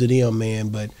kudos to them, man.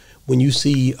 But when you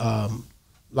see,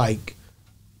 like,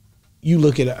 you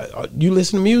look at, you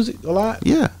listen to music a lot?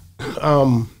 Yeah.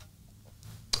 I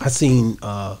think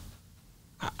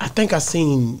I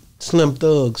seen Slim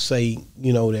Thug say,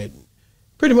 you know, that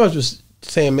pretty much was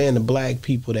saying, man, the black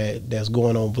people that's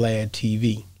going on Vlad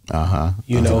TV,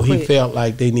 you know, he felt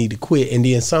like they need to quit. And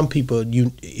then some people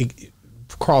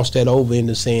crossed that over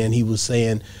into saying, he was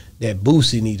saying that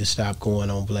Boosie need to stop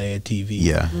going on Vlad TV.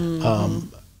 Yeah.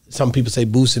 Some people say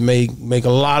Boosie make a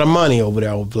lot of money over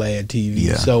there on Vlad TV.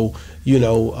 Yeah. So, you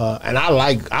know, and I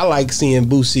like seeing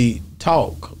Boosie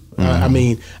talk. I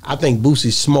mean, I think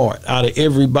Boosie's smart. Out of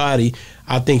everybody,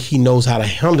 I think he knows how to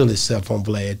handle himself on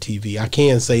Vlad TV. I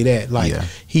can say that. Like,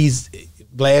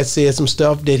 Vlad said some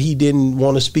stuff that he didn't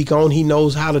want to speak on. He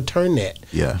knows how to turn that.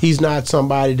 Yeah. He's not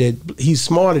somebody that, he's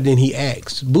smarter than he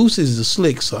acts. Boosie's a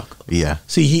slick sucker. Yeah.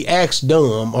 See, he acts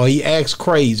dumb, or he acts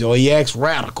crazy, or he acts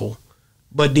radical,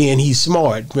 but then he's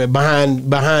smart. Behind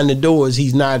the doors,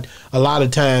 he's not, a lot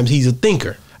of times, he's a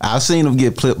thinker. I've seen him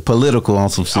get political on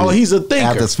some shit. Oh, he's a thinker.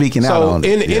 After speaking out on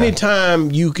it.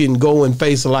 Anytime you can go and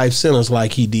face a life sentence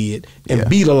like he did, and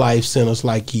beat a life sentence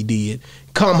like he did,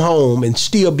 come home and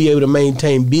still be able to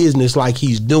maintain business like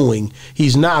he's doing,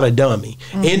 he's not a dummy.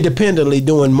 Independently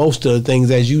doing most of the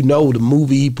things, as you know, the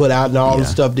movie he put out and all the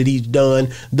stuff that he's done,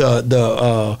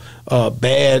 the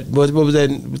bad, what was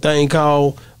that thing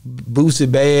called? Boosie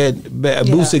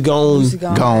Boosie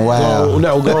gone wild.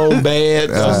 Gone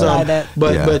bad or something.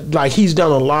 But like, he's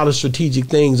done a lot of strategic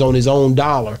things on his own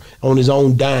dollar, on his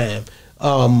own dime.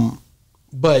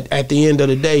 But at the end of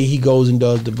the day, he goes and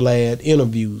does the Vlad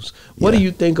interviews. What do you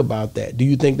think about that? Do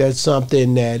you think that's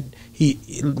something that he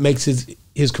makes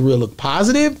his career look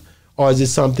positive, or is it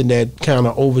something that kind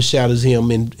of overshadows him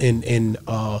in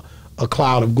a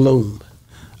cloud of gloom?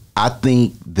 I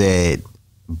think that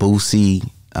Boosie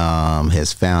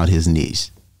has found his niche.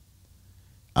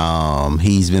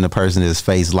 He's been a person that's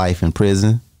faced life in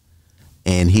prison,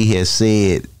 and he has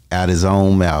said out his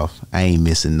own mouth, I ain't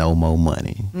missing no more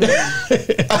money. He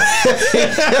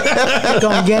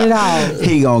gonna get it all.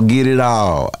 He gonna get it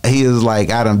all. He was like,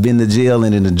 I done been to jail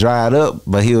and it dried up,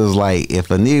 but he was like,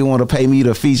 if a nigga want to pay me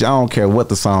to feature, I don't care what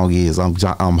the song is. I'm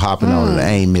hopping on it. I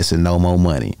ain't missing no more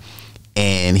money.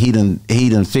 And he done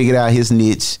figured out his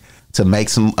niche to make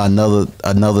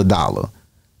another dollar.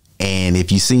 And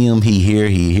if you see him, he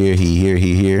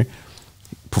here,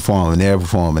 performing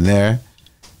there.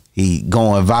 He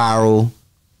going viral.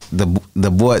 The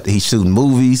boy, he shooting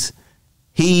movies.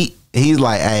 He's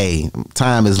like, hey,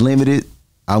 time is limited.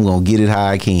 I'm gonna get it how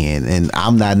I can, and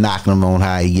I'm not knocking him on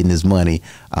how he getting his money.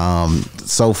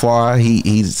 So far,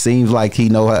 he seems like he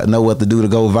know what to do to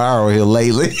go viral here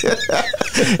lately,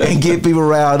 and get people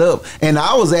riled up. And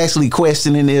I was actually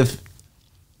questioning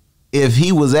if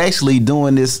he was actually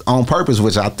doing this on purpose,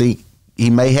 which I think he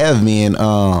may have been.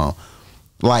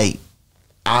 Like,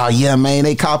 oh yeah, man,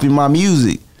 they copy my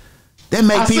music. That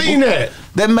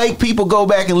make people go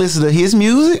back and listen to his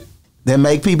music. That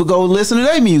make people go listen to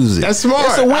their music. That's smart.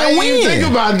 It's a win-win. I didn't even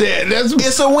think about that.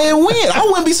 It's a win-win. I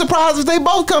wouldn't be surprised if they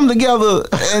both come together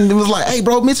and it was like, hey,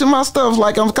 bro, mention my stuff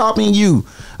like I'm copying you.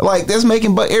 Like, that's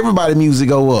making everybody music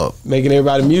go up. Making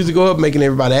everybody music go up, making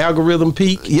everybody algorithm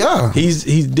peak. Yeah.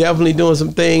 He's definitely doing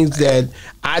some things that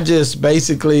I just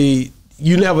basically,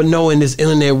 you never know in this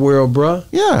internet world, bruh.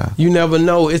 Yeah. You never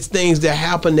know. It's things that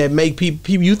happen that make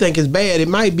people you think is bad. It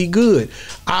might be good.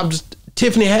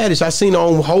 Tiffany Haddish, I seen her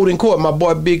on Holding Court. My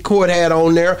boy Big Court had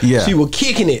on there. Yeah. She was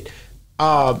kicking it.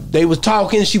 They was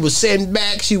talking. She was sitting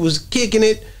back. She was kicking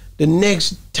it. The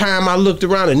next time I looked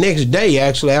around, the next day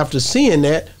actually, after seeing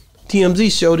that,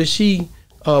 TMZ showed that she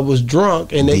was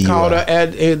drunk and they DUI. called her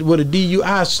with a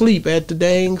DUI sleep at the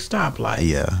dang stoplight.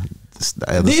 Yeah.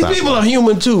 These people are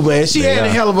human too, man. She had a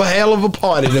hell of a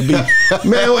party to be.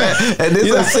 Man, and this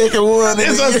is her second one.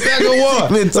 It's her second one.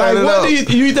 Like, what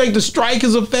do you think the strike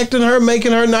is affecting her,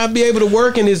 making her not be able to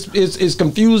work, and is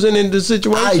confusing in the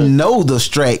situation? I know the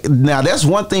strike. Now, that's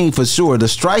one thing for sure. The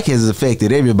strike has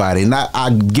affected everybody. And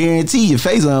I guarantee you,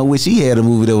 Faizon wish he had a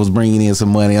movie that was bringing in some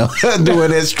money on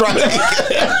doing that strike.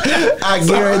 I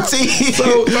guarantee.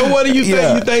 So what do you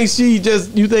think? Yeah.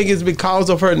 You think it's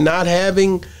because of her not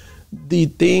having the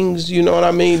things, you know what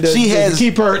I mean?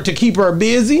 To keep her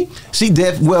busy. She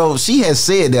has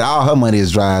said that all her money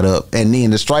is dried up, and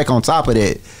then the strike on top of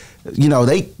that, you know,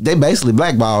 they basically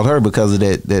blackballed her because of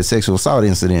that sexual assault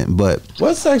incident. But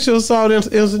what sexual assault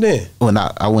incident?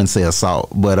 Well, I wouldn't say assault,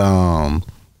 but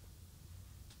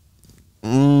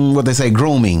what they say,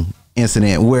 grooming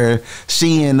incident, where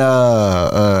she and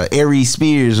Aries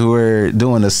Spears were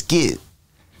doing a skit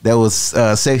that was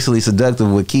sexually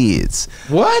seductive with kids.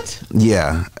 What?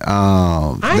 Yeah.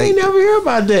 I ain't never hear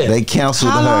about that. They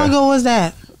canceled her. How long ago was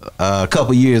that? A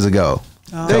couple years ago.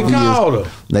 Oh. They called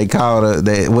her. They called her.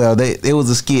 It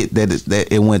was a skit that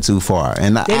it went too far,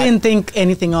 and they didn't think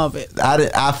anything of it.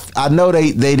 I know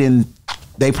they didn't.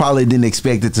 They probably didn't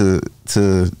expect it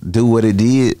to do what it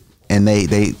did, and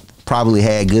they probably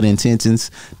had good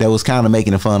intentions. That was kind of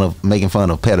making fun of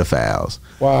pedophiles.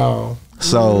 Wow.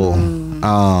 So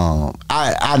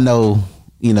I know,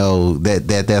 you know,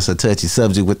 that's a touchy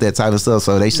subject with that type of stuff.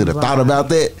 So they should have thought about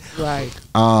that. Right.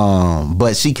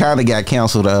 But she kind of got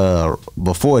canceled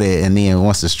before that, and then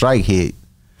once the strike hit,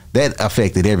 that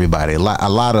affected everybody. A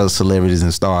lot of celebrities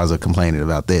and stars are complaining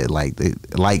about that.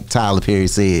 Like Tyler Perry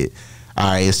said, all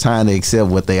right, it's time to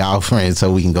accept what they offering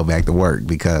so we can go back to work,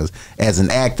 because as an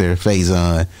actor,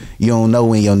 Faizon, you don't know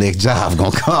when your next job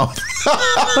gonna come.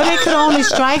 But they could only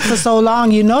strike for so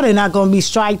long. You know they're not gonna be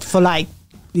striked for like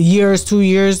years, 2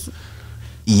 years.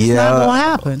 Yeah, it's not gonna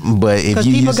happen. But because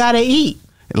people gotta eat.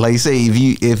 Like you say,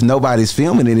 if nobody's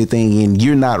filming anything and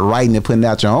you're not writing and putting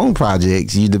out your own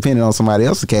projects, you depending on somebody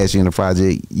else to cash in the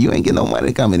project, you ain't getting no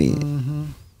money coming in. Mm-hmm.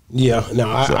 Yeah, no,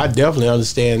 I definitely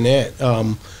understand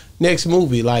that. Next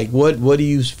movie, like what do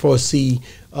you foresee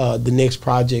the next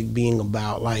project being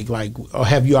about? Like, or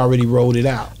have you already wrote it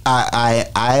out? I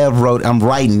have wrote. I'm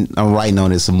writing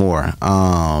on it some more.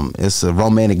 It's a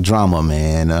romantic drama,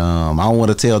 man. I don't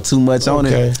want to tell too much on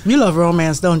it. You love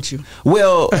romance, don't you?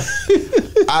 Well,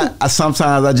 I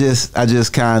sometimes I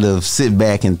just kind of sit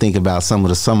back and think about some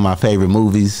of my favorite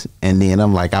movies, and then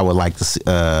I'm like, I would like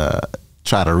to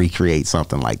try to recreate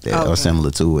something like that or similar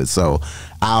to it. So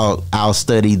I'll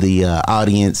study the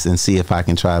audience and see if I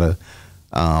can try to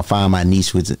find my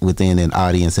niche within an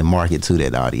audience and market to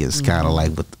that audience. Mm-hmm. Kind of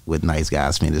like with Nice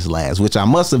Guys Finish Last, which I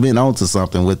must have been onto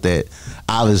something with that,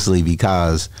 obviously,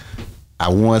 because I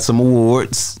won some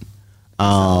awards.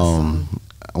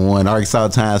 won Arkansas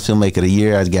Times Filmmaker of the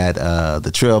Year. I got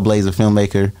the Trailblazer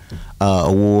Filmmaker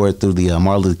Award through the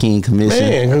Martin Luther King Commission.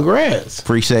 Man, congrats.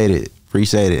 Appreciate it.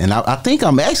 And I think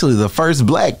I'm actually the first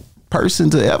black person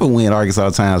to ever win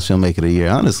Arkansas Times Filmmaker of the Year,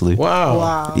 honestly.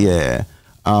 Wow. Yeah.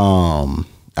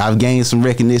 I've gained some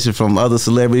recognition from other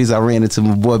celebrities. I ran into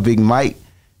my boy Big Mike.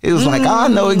 It was like, I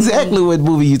know exactly what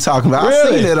movie you talking about.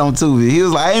 Really? I seen that on Tubi. He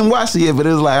was like, I ain't watched it yet, but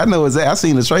it was like, I know exactly. I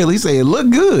seen the trailer. He said it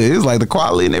looked good. It was like the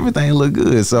quality and everything looked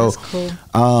good. So,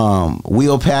 Cool.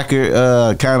 Will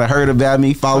Packer kind of heard about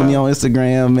me, followed me on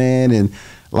Instagram, man, and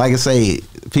like I say,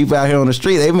 people out here on the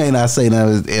street, they may not say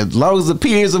nothing. As long as the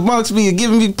peers amongst me are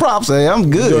giving me props, hey,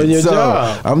 I'm good. Doing your so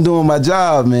job. I'm doing my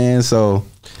job, man. So.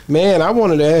 Man, I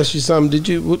wanted to ask you something. Did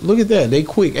you look at that? They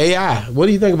quick AI. What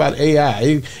do you think about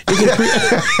AI?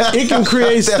 It can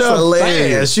create That's stuff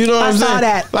hilarious. fast. You know what I I'm saying? saw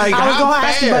that. Like, I was how going to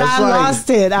ask you, but fast? I lost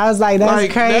it. I was like, that's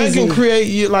like, crazy. That can create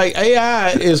you. Like AI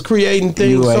is creating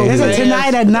things. So It's fast. a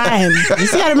Tonight at 9. You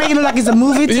see how they're making it like it's a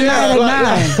movie tonight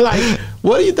at 9. Like,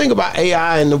 what do you think about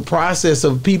AI and the process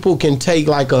of people can take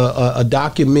like a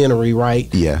documentary, right?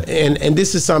 Yeah. And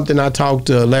this is something I talked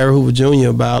to Larry Hoover Jr.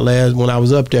 about when I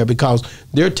was up there, because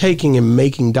they're taking and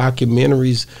making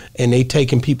documentaries and they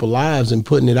taking people's lives and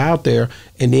putting it out there,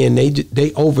 and then they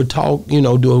overtalk,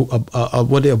 do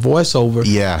a voiceover.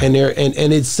 Yeah. And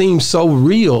it seems so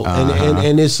real,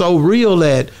 and it's so real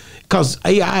that. Because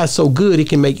AI is so good, it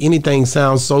can make anything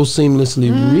sound so seamlessly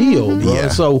real, bro. Yeah.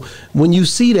 So when you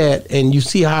see that and you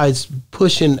see how it's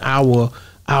pushing our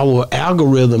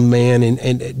algorithm, man,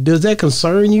 and does that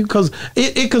concern you? Because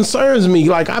it concerns me.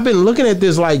 Like, I've been looking at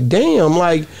this like, damn,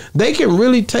 like they can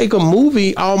really take a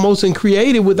movie almost and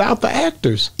create it without the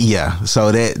actors. Yeah,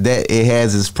 so that it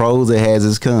has its pros, it has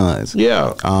its cons.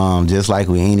 Yeah. Just like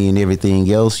with any and everything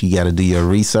else, you got to do your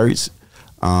research.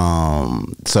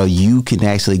 So you can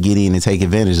actually get in and take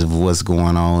advantage of what's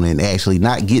going on and actually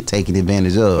not get taken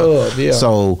advantage of. Yeah.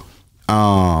 So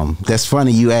that's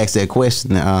funny you asked that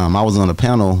question. I was on a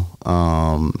panel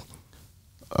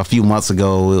a few months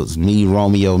ago. It was me,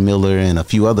 Romeo Miller, and a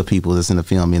few other people that's in the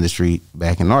film industry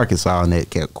back in Arkansas, and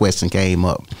that question came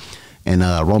up. And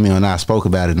Romeo and I spoke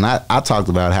about it, and I talked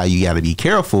about how you got to be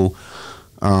careful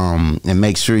and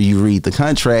make sure you read the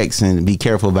contracts and be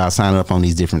careful about signing up on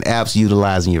these different apps,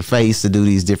 utilizing your face to do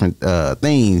these different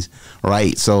things,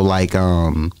 right? So like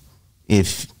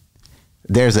if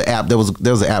there's an app, there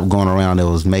was an app going around that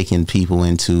was making people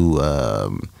into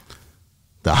the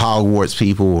Hogwarts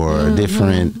people or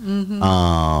different,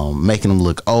 making them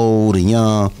look old and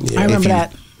young. I remember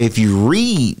that. If you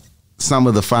read some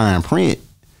of the fine print,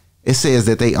 it says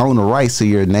that they own the rights to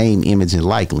your name, image, and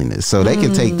likeliness. So they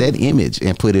can take that image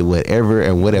and put it whatever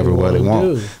they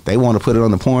want. They want to put it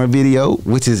on the porn video,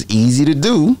 which is easy to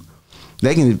do.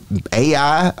 They can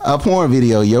AI a porn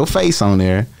video, your face on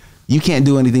there. You can't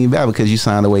do anything about it because you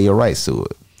signed away your rights to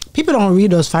it. People don't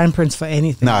read those fine prints for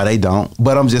anything. No, they don't.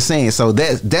 But I'm just saying, so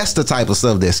that's the type of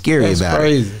stuff that's scary That's about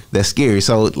crazy. it. That's scary.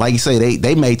 So like you say,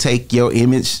 they may take your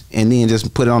image and then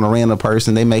just put it on a random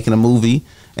person. They making a movie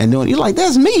and doing, you're like,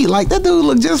 that's me. Like, that dude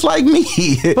look just like me.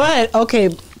 But,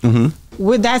 okay,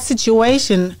 with that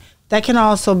situation, that can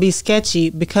also be sketchy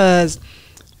because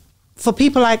for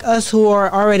people like us who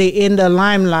are already in the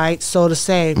limelight, so to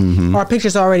say, our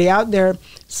picture's already out there,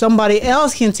 somebody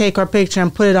else can take our picture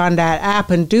and put it on that app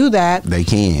and do that. They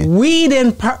can. We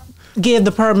didn't give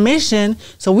the permission,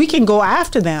 so we can go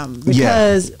after them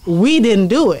because we didn't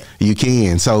do it. You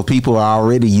can. So people are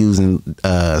already using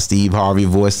Steve Harvey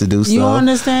voice to do stuff. You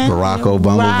understand? Barack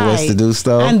Obama voice to do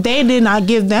stuff. And they did not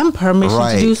give them permission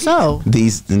to do so.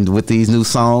 With these new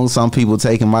songs, some people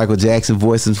taking Michael Jackson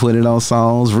voice and putting it on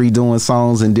songs, redoing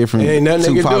songs in different Ain't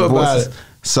nothing they can do about voices. it.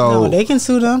 So No, they can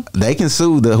sue them. They can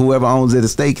sue whoever owns it. The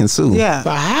state can sue. Yeah.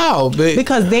 But how?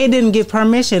 Because they didn't give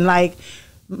permission. Like,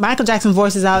 Michael Jackson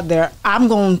voice is out there. I'm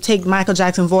going to take Michael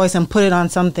Jackson voice and put it on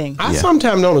something. I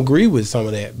sometimes don't agree with some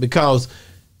of that because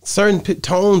certain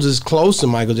tones is close to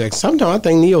Michael Jackson. Sometimes I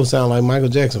think Neo sound like Michael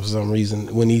Jackson for some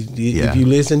reason when if you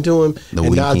listen to him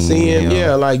and not see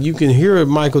him, like you can hear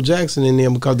Michael Jackson in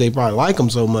them because they probably like him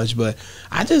so much. But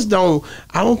I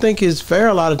don't think it's fair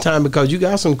a lot of time because you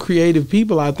got some creative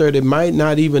people out there that might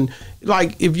not even,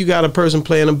 like if you got a person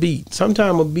playing a beat,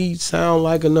 sometimes a beat sound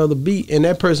like another beat and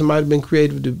that person might have been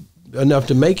creative enough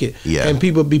to make it, and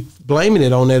people be blaming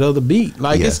it on that other beat.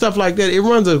 Like it's stuff like that.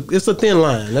 It's a thin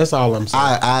line. That's all I'm saying.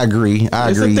 I agree.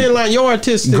 It's a thin line. Your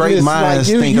artistic, great minds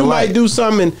like think you alike. might do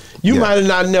something. You might have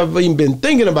not never even been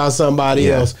thinking about somebody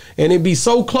else, and it'd be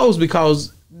so close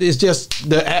because it's just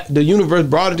the universe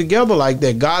brought it together like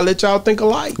that. God let y'all think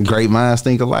alike. Great minds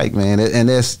think alike, man, and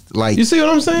that's like, you see what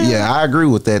I'm saying? Yeah, I agree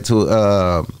with that too.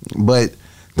 But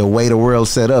the way the world's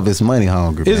set up, it's money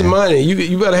hungry. It's man. money.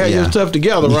 You better have your stuff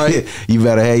together, right? You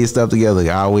better have your stuff together.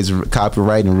 Always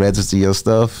copyright and register your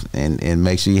stuff, and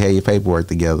make sure you have your paperwork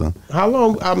together. How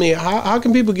long? I mean, how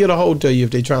can people get a hold of you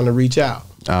if they're trying to reach out?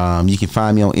 You can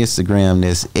find me on Instagram.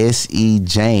 That's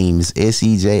SeJames,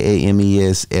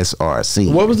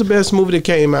 SeJamessRC. What was the best movie that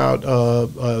came out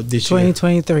this year?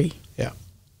 2023. Yeah.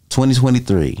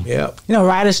 2023. Yeah. You know,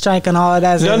 writer strike and all of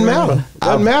that. Doesn't matter.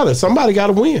 Doesn't matter. Somebody got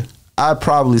to win. I'd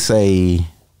probably say,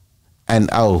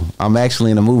 and I'm actually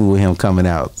in a movie with him coming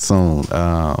out soon.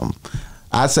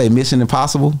 I'd say Mission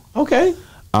Impossible. Okay.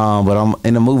 But I'm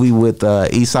in a movie with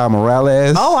Esai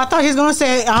Morales. Oh, I thought he was gonna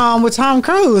say with Tom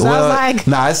Cruise. I was like,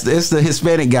 nah, it's the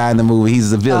Hispanic guy in the movie.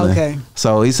 He's the villain. Okay.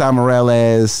 So Esai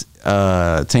Morales,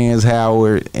 Terrence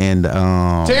Howard, and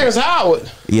Terrence Howard.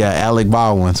 Yeah, Alec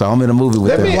Baldwin. So I'm in a movie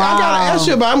with them. I gotta ask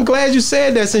you, but I'm glad you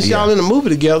said that since y'all in a movie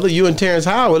together, you and Terrence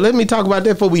Howard. Let me talk about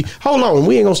that before we hold on.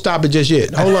 We ain't gonna stop it just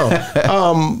yet. Hold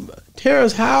on.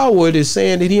 Terrence Howard is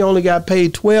saying that he only got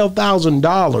paid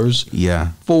 $12,000. Yeah.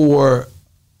 For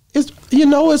it's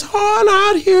hard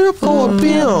out here for a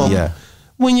film. Yeah.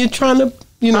 When you're trying to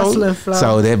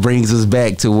So that brings us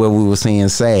back to what we were saying,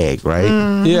 SAG,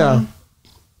 right? Yeah.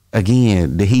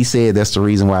 Again, he said that's the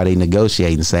reason why they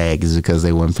negotiating SAG is because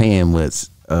they weren't paying much.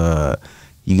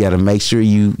 You got to make sure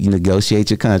you negotiate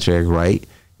your contract right.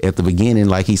 At the beginning,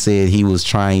 like he said, he was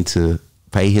trying to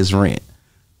pay his rent.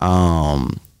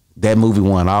 That movie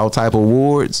won all type of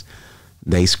awards.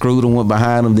 They screwed him, went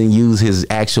behind him, then used his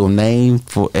actual name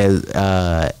as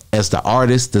the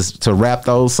artist to rap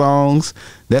those songs.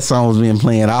 That song was being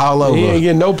playing all over. He ain't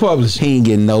getting no publishing. He ain't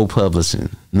getting no publishing.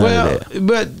 None of that.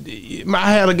 But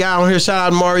I had a guy on here,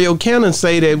 shout out Mario Cannon,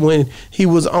 say that when he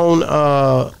was on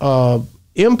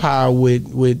Empire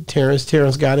with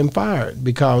Terrence got him fired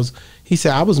because he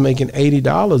said I was making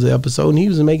 $80 an episode and he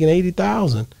was making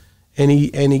 $80,000, and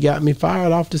he got me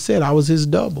fired off the set. I was his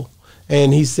double.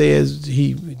 And he says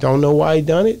he don't know why he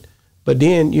done it, but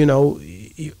then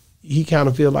he kind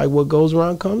of feel like what goes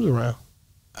around comes around.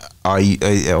 Are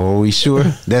we sure?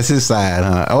 That's his side,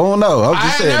 huh? Oh no, I'm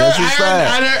just saying that's his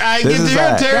side. I get to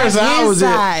hear Terrence Howard.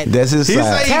 That's his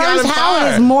side. Terrence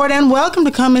Howard is more than welcome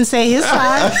to come and say his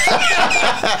side.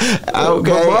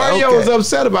 Okay, but Mario was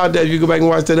upset about that. If you go back and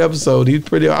watch that episode, he's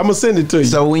pretty. I'm gonna send it to you.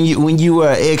 So when you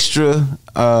are extra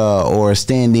or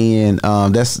stand in,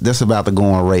 that's about the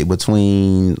going rate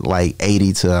between like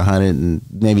 $80 to $100 and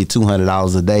maybe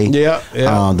 $200 a day. Yeah.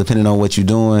 Depending on what you're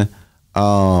doing.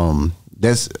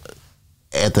 That's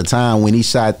at the time when he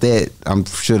shot that, I'm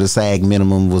sure the SAG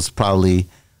minimum was probably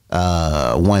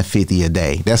 $150 a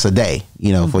day. That's a day,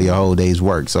 for your whole day's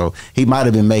work. So he might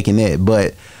have been making that,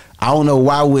 but I don't know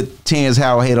why would Terrence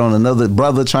Howard hate on another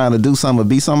brother trying to do something or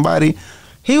be somebody.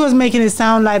 He was making it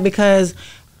sound like because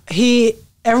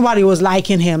everybody was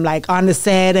liking him, like on the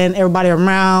set and everybody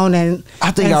around, and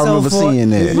I think I remember seeing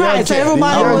that. Right, so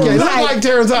everybody was like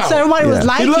Terrence Howard. So everybody was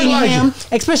liking him,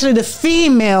 especially the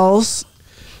females.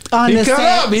 On the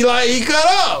set. He cut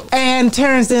up. And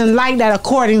Terrence didn't like that,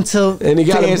 according to. And he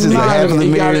got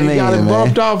it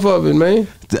bumped off of it, man.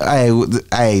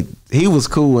 Hey, he was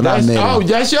cool when I met him. Oh,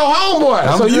 that's your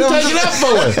homeboy. So you taking up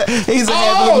for it. He's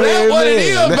that's what it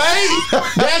is, baby.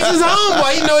 That's his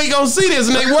homeboy. He know he gonna see this,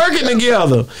 and they working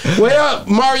together. Well,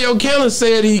 Mario Cannon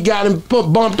said he got him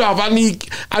bumped off. I need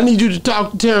you to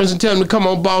talk to Terrence and tell him to come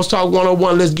on Boss Talk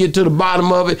 101. Let's get to the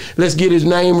bottom of it. Let's get his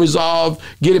name resolved.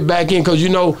 Get it back in, because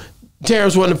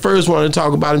Terrence wasn't the first one to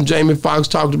talk about him. Jamie Foxx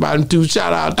talked about him too.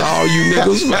 Shout out to all you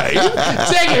niggas, man.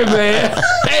 Check it, man.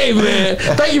 Hey, man.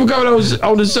 Thank you for coming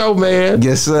on the show, man.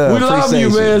 Yes, sir. We love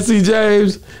you, man,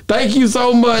 SeJames. Thank you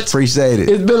so much. Appreciate it.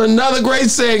 It's been another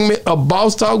great segment of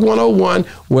Boss Talk 101,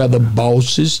 where the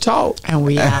bosses talk. And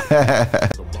we out.